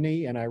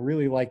harmony. And I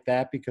really like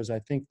that because I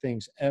think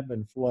things ebb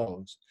and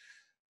flows.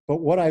 But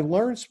what I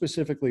learned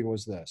specifically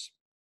was this,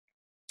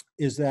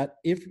 is that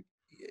if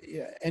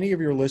any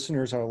of your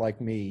listeners are like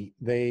me,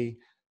 they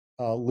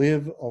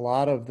live a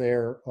lot of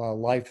their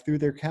life through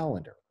their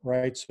calendar,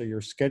 right? So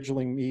you're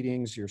scheduling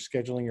meetings, you're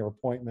scheduling your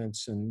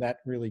appointments, and that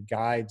really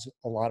guides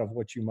a lot of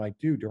what you might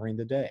do during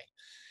the day.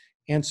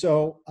 And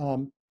so,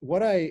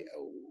 what I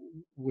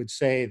would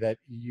say that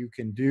you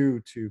can do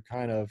to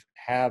kind of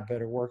have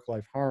better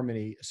work-life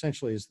harmony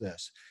essentially is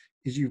this,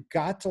 is you've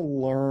got to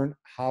learn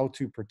how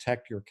to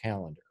protect your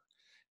calendar.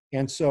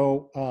 And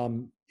so,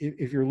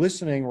 if you're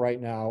listening right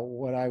now,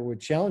 what I would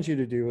challenge you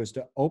to do is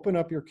to open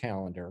up your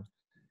calendar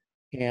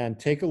and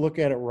take a look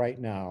at it right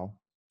now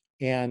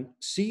and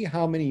see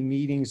how many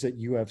meetings that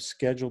you have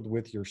scheduled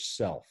with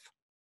yourself.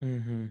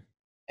 Mhm.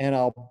 And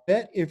I'll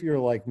bet if you're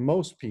like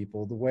most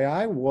people, the way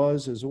I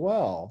was as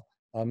well,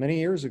 many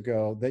years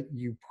ago, that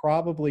you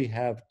probably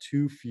have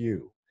too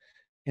few.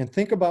 And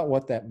think about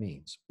what that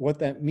means. What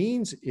that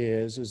means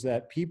is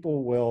that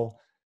people will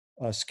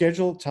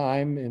schedule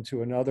time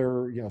into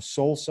another,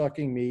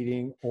 soul-sucking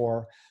meeting,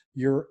 or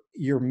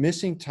you're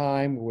missing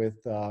time with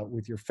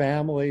your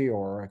family,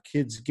 or a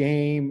kid's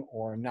game,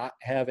 or not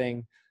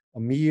having a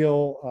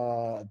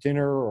meal,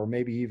 dinner, or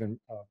maybe even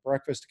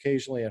breakfast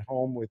occasionally at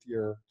home with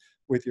your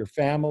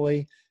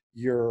family.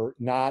 You're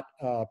not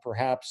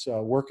perhaps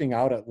working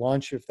out at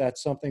lunch if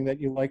that's something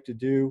that you like to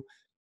do.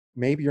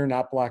 Maybe you're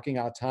not blocking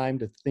out time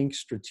to think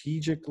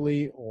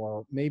strategically,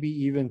 or maybe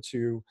even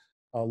to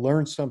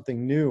learn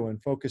something new and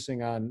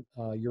focusing on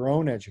your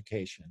own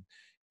education.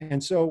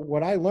 And so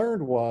what I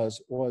learned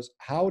was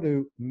how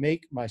to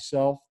make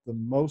myself the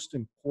most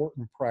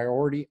important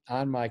priority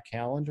on my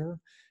calendar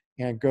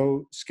and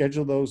go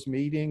schedule those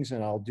meetings,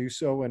 and I'll do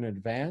so in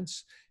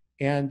advance.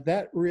 And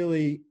that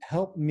really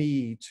helped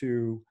me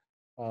to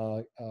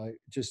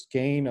just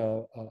gain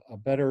a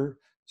better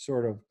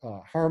sort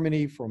of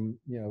harmony from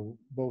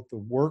both the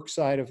work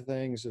side of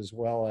things as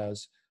well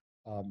as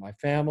my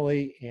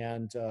family,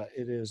 and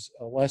it is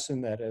a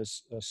lesson that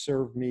has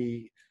served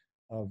me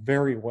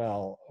very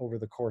well over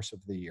the course of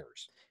the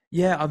years.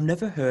 Yeah, I've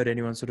never heard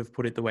anyone sort of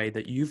put it the way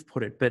that you've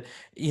put it, but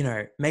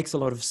makes a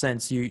lot of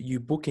sense.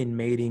 You book in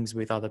meetings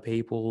with other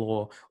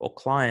people or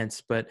clients,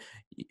 but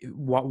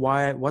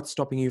what's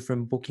stopping you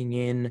from booking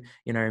in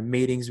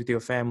meetings with your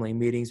family,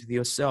 meetings with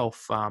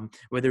yourself,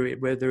 whether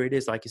it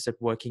is, like you said,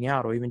 working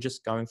out, or even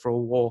just going for a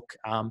walk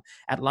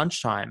at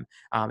lunchtime.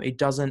 It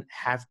doesn't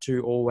have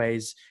to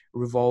always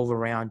revolve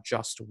around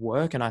just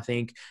work. And I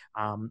think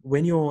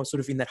when you're sort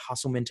of in that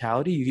hustle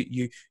mentality,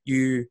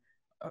 you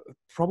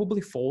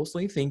probably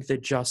falsely think that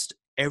just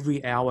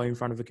every hour in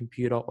front of a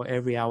computer or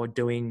every hour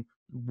doing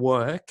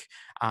work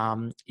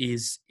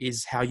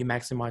is how you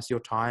maximize your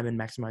time and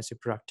maximize your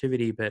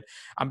productivity. But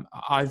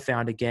I've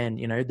found, again,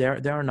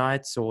 there are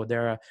nights, or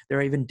there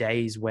are even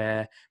days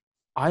where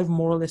I've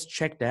more or less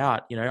checked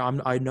out.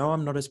 I know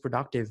I'm not as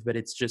productive, but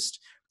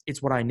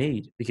it's what I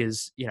need,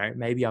 because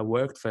maybe I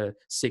worked for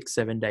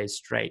 6-7 days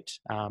straight.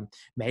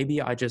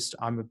 Maybe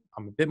I'm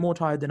a bit more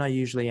tired than I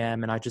usually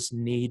am, and I just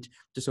need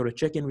to sort of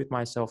check in with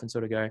myself and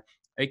sort of go,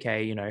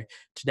 okay,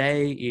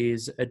 today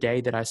is a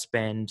day that I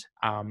spend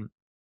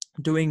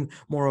doing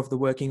more of the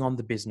working on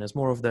the business,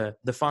 more of the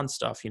fun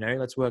stuff.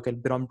 Let's work a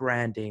bit on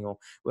branding, or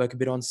work a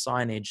bit on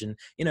signage. And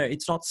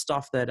it's not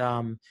stuff that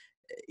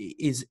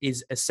is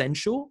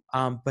essential,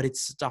 but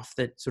it's stuff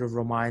that sort of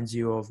reminds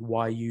you of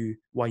why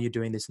you're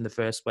doing this in the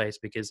first place.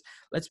 Because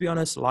let's be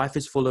honest, life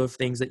is full of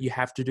things that you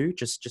have to do,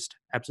 just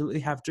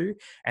absolutely have to,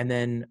 and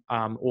then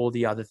all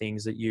the other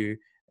things that you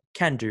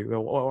can do,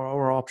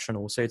 or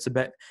optional. So it's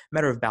a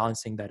matter of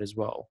balancing that as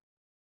well.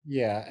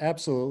 Yeah,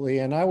 absolutely.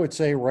 And I would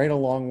say right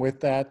along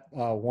with that,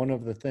 one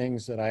of the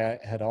things that I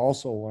had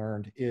also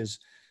learned is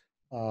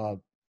uh,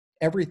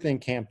 everything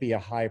can't be a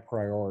high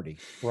priority,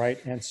 right?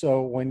 And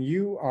so when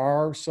you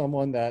are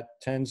someone that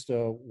tends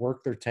to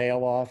work their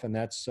tail off, and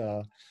it's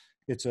a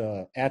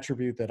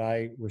attribute that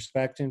I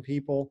respect in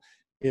people,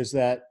 is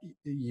that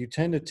you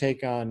tend to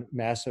take on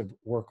massive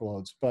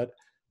workloads. But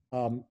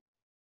um,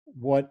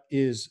 what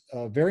is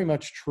very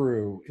much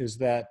true is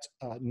that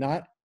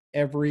not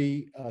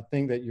every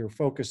thing that you're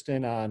focused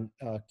in on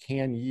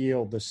can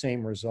yield the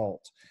same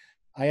result.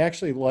 I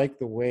actually like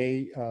the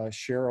way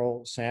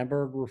Sheryl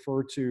Sandberg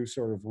referred to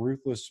sort of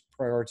ruthless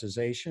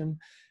prioritization.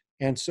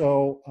 And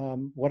so,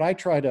 what I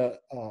try to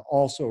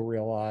also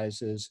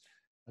realize is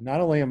not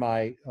only am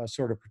I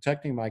sort of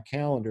protecting my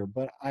calendar,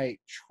 but I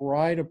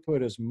try to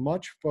put as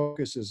much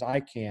focus as I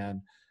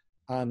can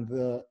on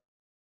the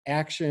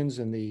actions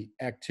and the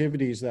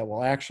activities that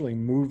will actually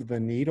move the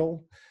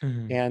needle.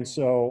 Mhm. And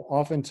so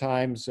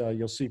oftentimes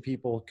you'll see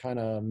people kind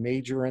of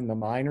major in the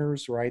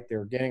minors, right?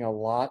 They're getting a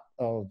lot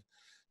of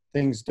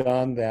things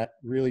done that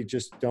really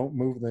just don't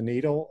move the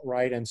needle,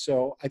 right? And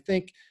so I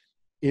think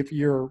if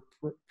you're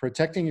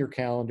protecting your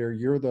calendar,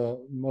 you're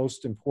the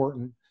most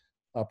important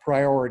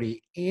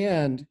priority,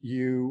 and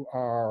you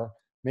are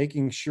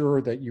making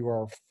sure that you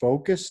are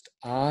focused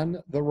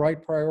on the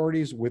right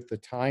priorities with the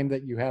time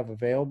that you have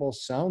available.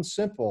 Sounds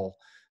simple,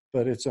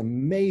 but it's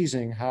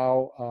amazing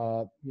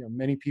how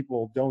many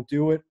people don't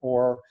do it,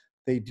 or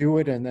they do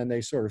it and then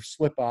they sort of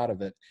slip out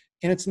of it.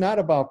 And it's not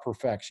about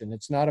perfection.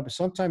 It's not about,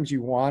 sometimes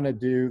you want to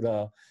do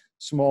the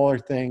smaller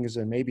things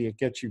and maybe it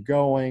gets you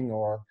going,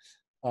 or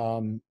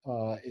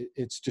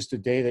it's just a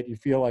day that you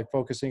feel like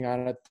focusing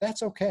on it.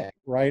 That's okay,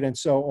 right? And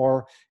so,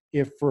 or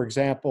if, for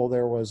example,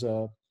 there was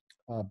a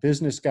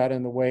business got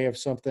in the way of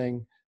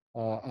something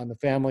on the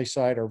family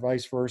side, or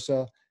vice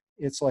versa,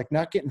 it's like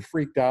not getting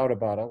freaked out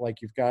about it.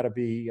 Like you've got to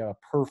be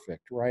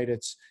perfect, right?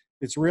 It's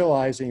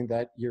realizing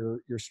that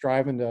you're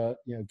striving to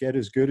get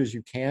as good as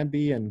you can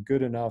be, and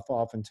good enough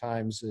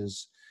oftentimes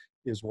is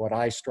what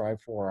I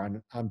strive for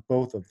on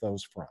both of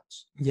those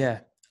fronts. Yeah,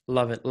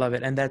 love it, love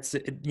it. And that's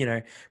it,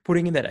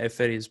 putting in that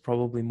effort is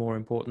probably more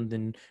important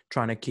than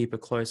trying to keep a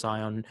close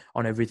eye on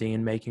everything,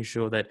 and making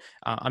sure that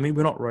I mean,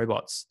 we're not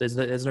robots.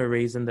 There's no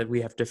reason that we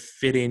have to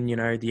fit in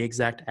the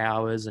exact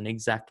hours and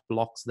exact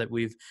blocks that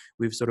we've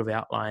sort of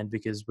outlined,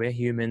 because we're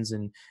humans,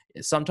 and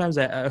sometimes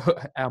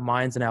our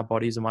minds and our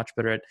bodies are much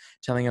better at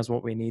telling us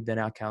what we need than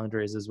our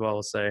calendar is as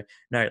well. So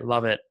no,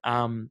 love it.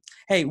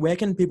 Hey, where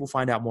can people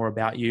find out more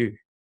about you?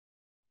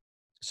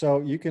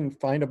 So you can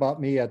find about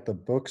me at the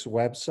book's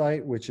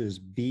website, which is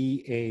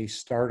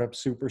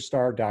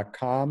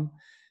beastartupsuperstar.com.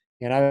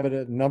 And I've had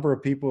a number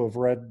of people who have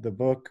read the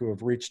book who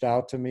have reached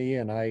out to me,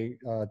 and I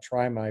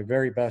try my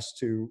very best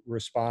to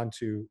respond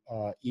to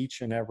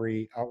each and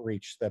every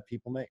outreach that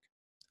people make.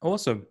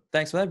 Awesome.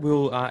 Thanks for that.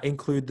 We'll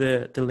include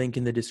the link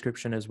in the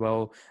description as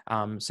well,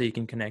 so you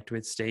can connect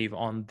with Steve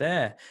on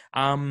there.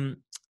 Are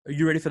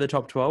you ready for the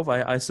top 12?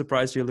 I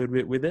surprised you a little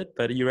bit with it,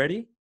 but are you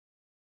ready?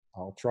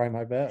 I'll try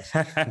my best.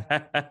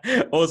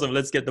 Awesome.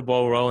 Let's get the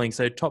ball rolling.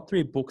 So, top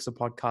 3 books or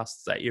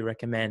podcasts that you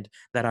recommend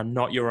that are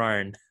not your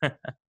own.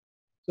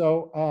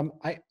 So I'm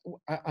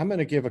going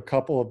to give a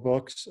couple of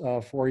books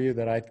for you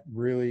that I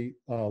really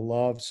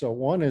love. So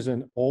one is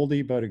an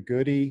oldie but a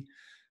goodie,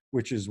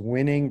 which is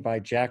Winning by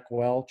Jack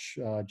Welch.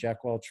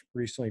 Jack Welch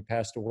recently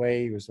passed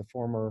away. He was the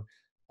former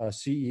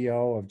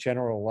CEO of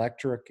General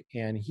Electric,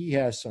 and he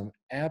has some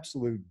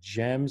absolute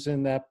gems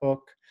in that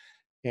book.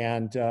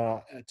 And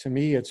to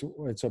me, it's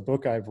a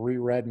book I've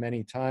reread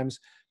many times.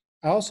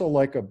 I also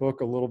like a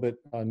book a little bit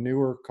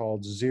newer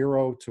called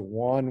 0 to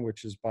 1,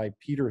 which is by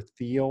Peter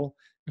Thiel.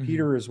 Mhm.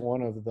 Peter is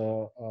one of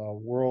the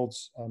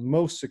world's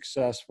most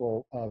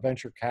successful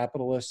venture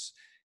capitalists,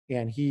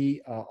 and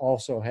he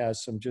also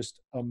has some just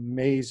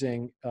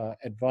amazing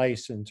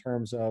advice in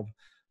terms of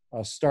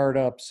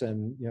startups,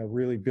 and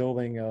really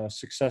building a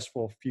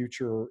successful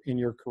future in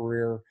your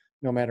career,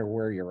 no matter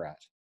where you're at.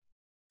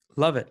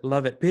 Love it.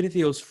 Love it. Peter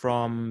Thiel's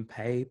from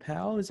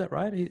PayPal. Is that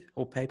right?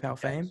 Or PayPal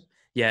fame?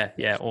 Yes. Yeah.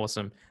 Yeah. Yes.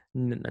 Awesome.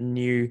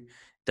 Knew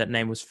that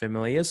name was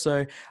familiar.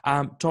 So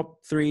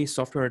top 3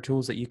 software or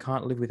tools that you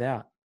can't live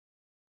without.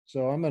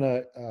 So I'm going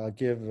to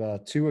give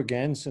two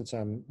again since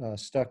I'm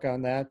stuck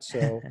on that.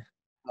 So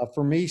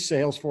for me,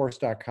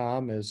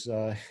 Salesforce.com is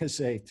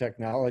is a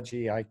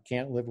technology I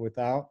can't live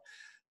without.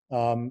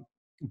 Um,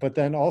 but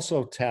then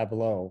also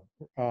Tableau.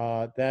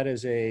 That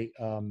is a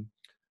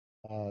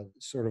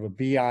sort of a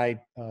BI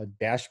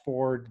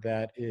dashboard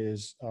that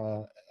is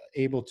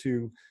able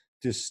to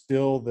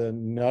distill the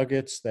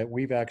nuggets that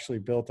we've actually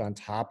built on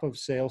top of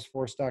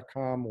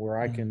Salesforce.com, where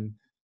I Mm. can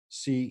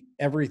see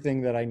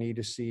everything that I need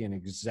to see in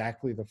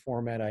exactly the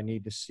format I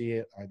need to see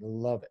it. I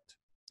love it.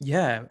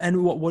 Yeah.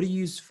 And what do you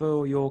use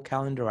for your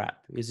calendar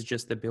app? Is it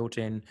just the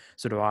built-in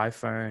sort of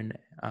iPhone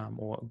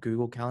or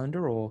Google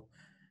Calendar, or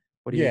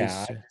what do you Yeah,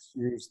 use I to? just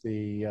use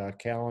the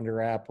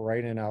calendar app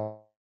right in our.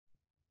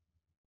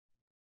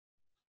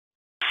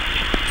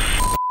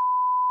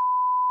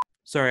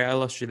 Sorry, I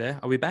lost you there.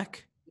 Are we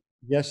back?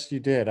 Yes, you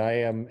did. I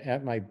am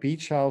at my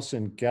beach house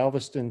in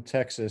Galveston,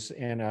 Texas,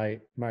 and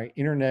my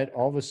internet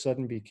all of a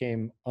sudden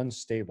became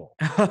unstable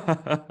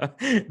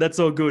That's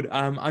all good.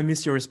 I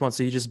missed your response.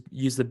 So you just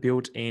use the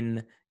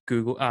built-in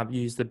Google,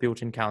 use the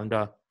built-in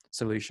calendar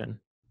solution.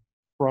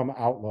 from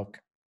Outlook.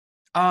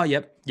 Oh,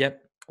 yep,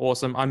 yep.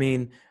 Awesome. I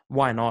mean,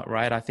 why not,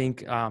 right? I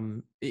think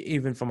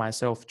even for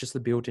myself, just the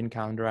built-in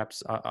calendar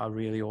apps are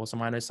really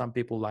awesome. I know some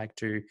people like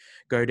to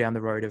go down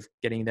the road of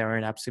getting their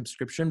own app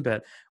subscription,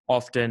 but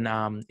often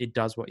it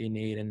does what you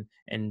need.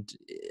 And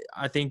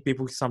I think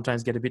people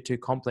sometimes get a bit too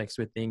complex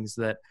with things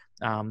that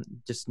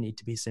just need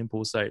to be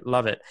simple. So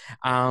love it.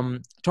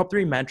 Top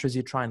 3 mantras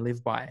you try and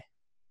live by.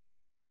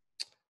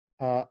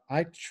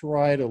 I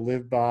try to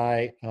live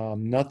by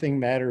nothing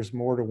matters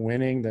more to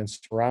winning than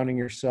surrounding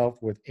yourself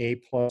with A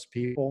plus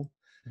people.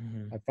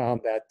 Mhm. I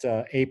found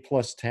that A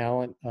plus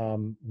talent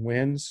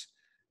wins.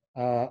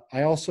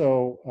 I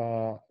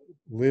also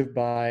live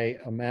by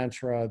a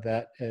mantra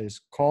that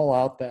is call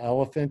out the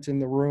elephant in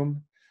the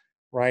room,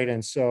 right?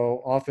 And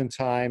so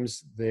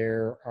oftentimes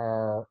there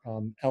are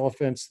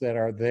elephants that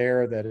are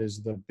there that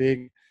is the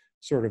big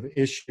sort of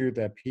issue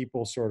that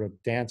people sort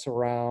of dance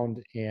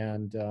around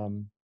and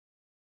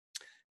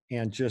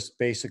just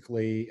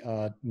basically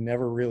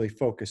never really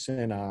focus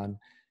in on.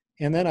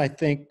 And then I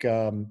think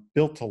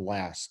built to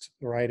last,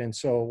 right? And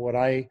so what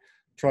I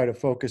try to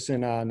focus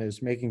in on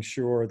is making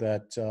sure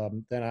that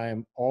I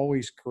am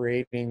always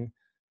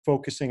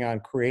focusing on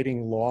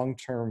creating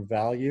long-term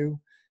value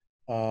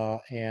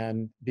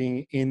and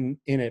being in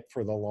it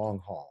for the long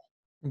haul.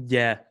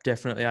 Yeah,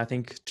 definitely. I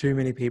think too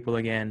many people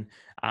again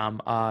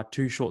are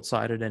too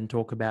short-sighted and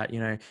talk about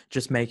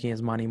just making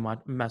as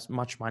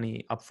much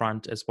money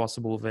upfront as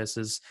possible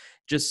versus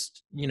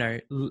just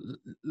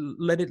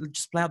let it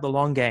just play out the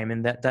long game,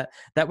 and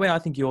that way I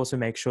think you also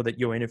make sure that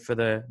you're in it for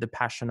the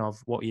passion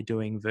of what you're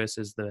doing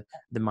versus the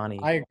money.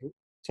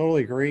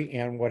 Totally agree.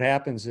 And what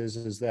happens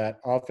is that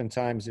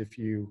oftentimes if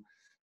you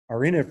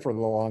are in it for the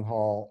long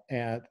haul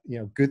and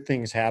good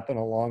things happen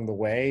along the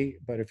way,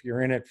 but if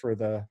you're in it for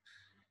the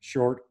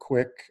short,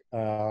 quick,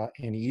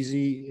 and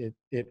easy,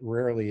 it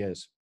rarely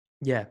is.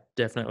 Yeah,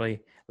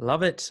 definitely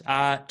love it.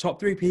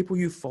 Top 3 people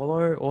you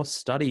follow or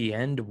study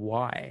and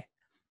why?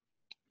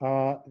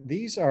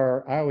 These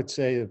are, I would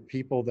say, the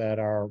people that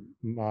are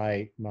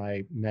my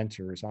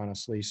mentors,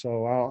 honestly.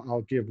 So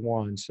I'll give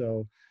one.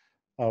 So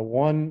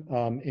one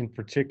in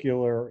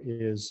particular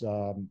is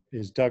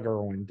Doug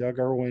Irwin. Doug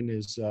Irwin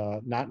is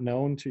not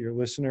known to your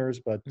listeners,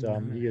 but No.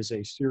 he is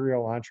a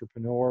serial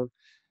entrepreneur.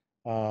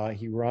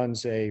 He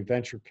runs a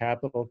venture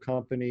capital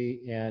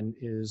company and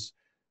is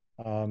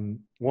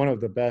one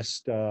of the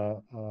best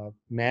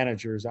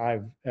managers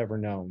I've ever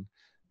known.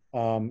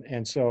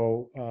 And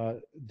so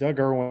Doug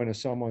Irwin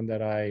is someone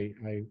that I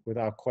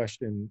without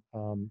question,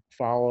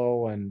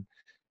 follow and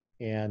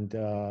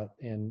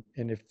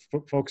if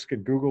folks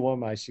could Google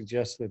him, I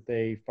suggest that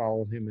they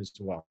follow him as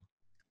well.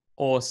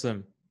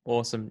 Awesome.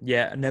 Awesome.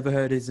 Yeah, I never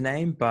heard his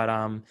name, but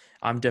I'm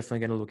definitely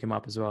going to look him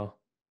up as well.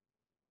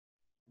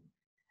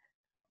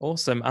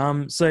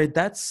 Awesome. So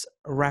that's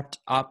wrapped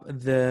up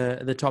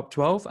the top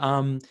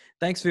 12.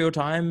 Thanks for your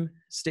time,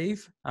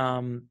 Steve.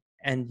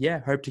 And yeah,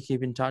 hope to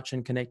keep in touch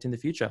and connect in the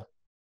future.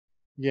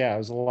 Yeah, it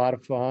was a lot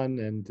of fun,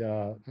 and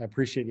I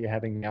appreciate you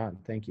having me on.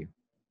 Thank you.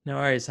 No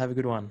worries. Have a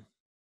good one.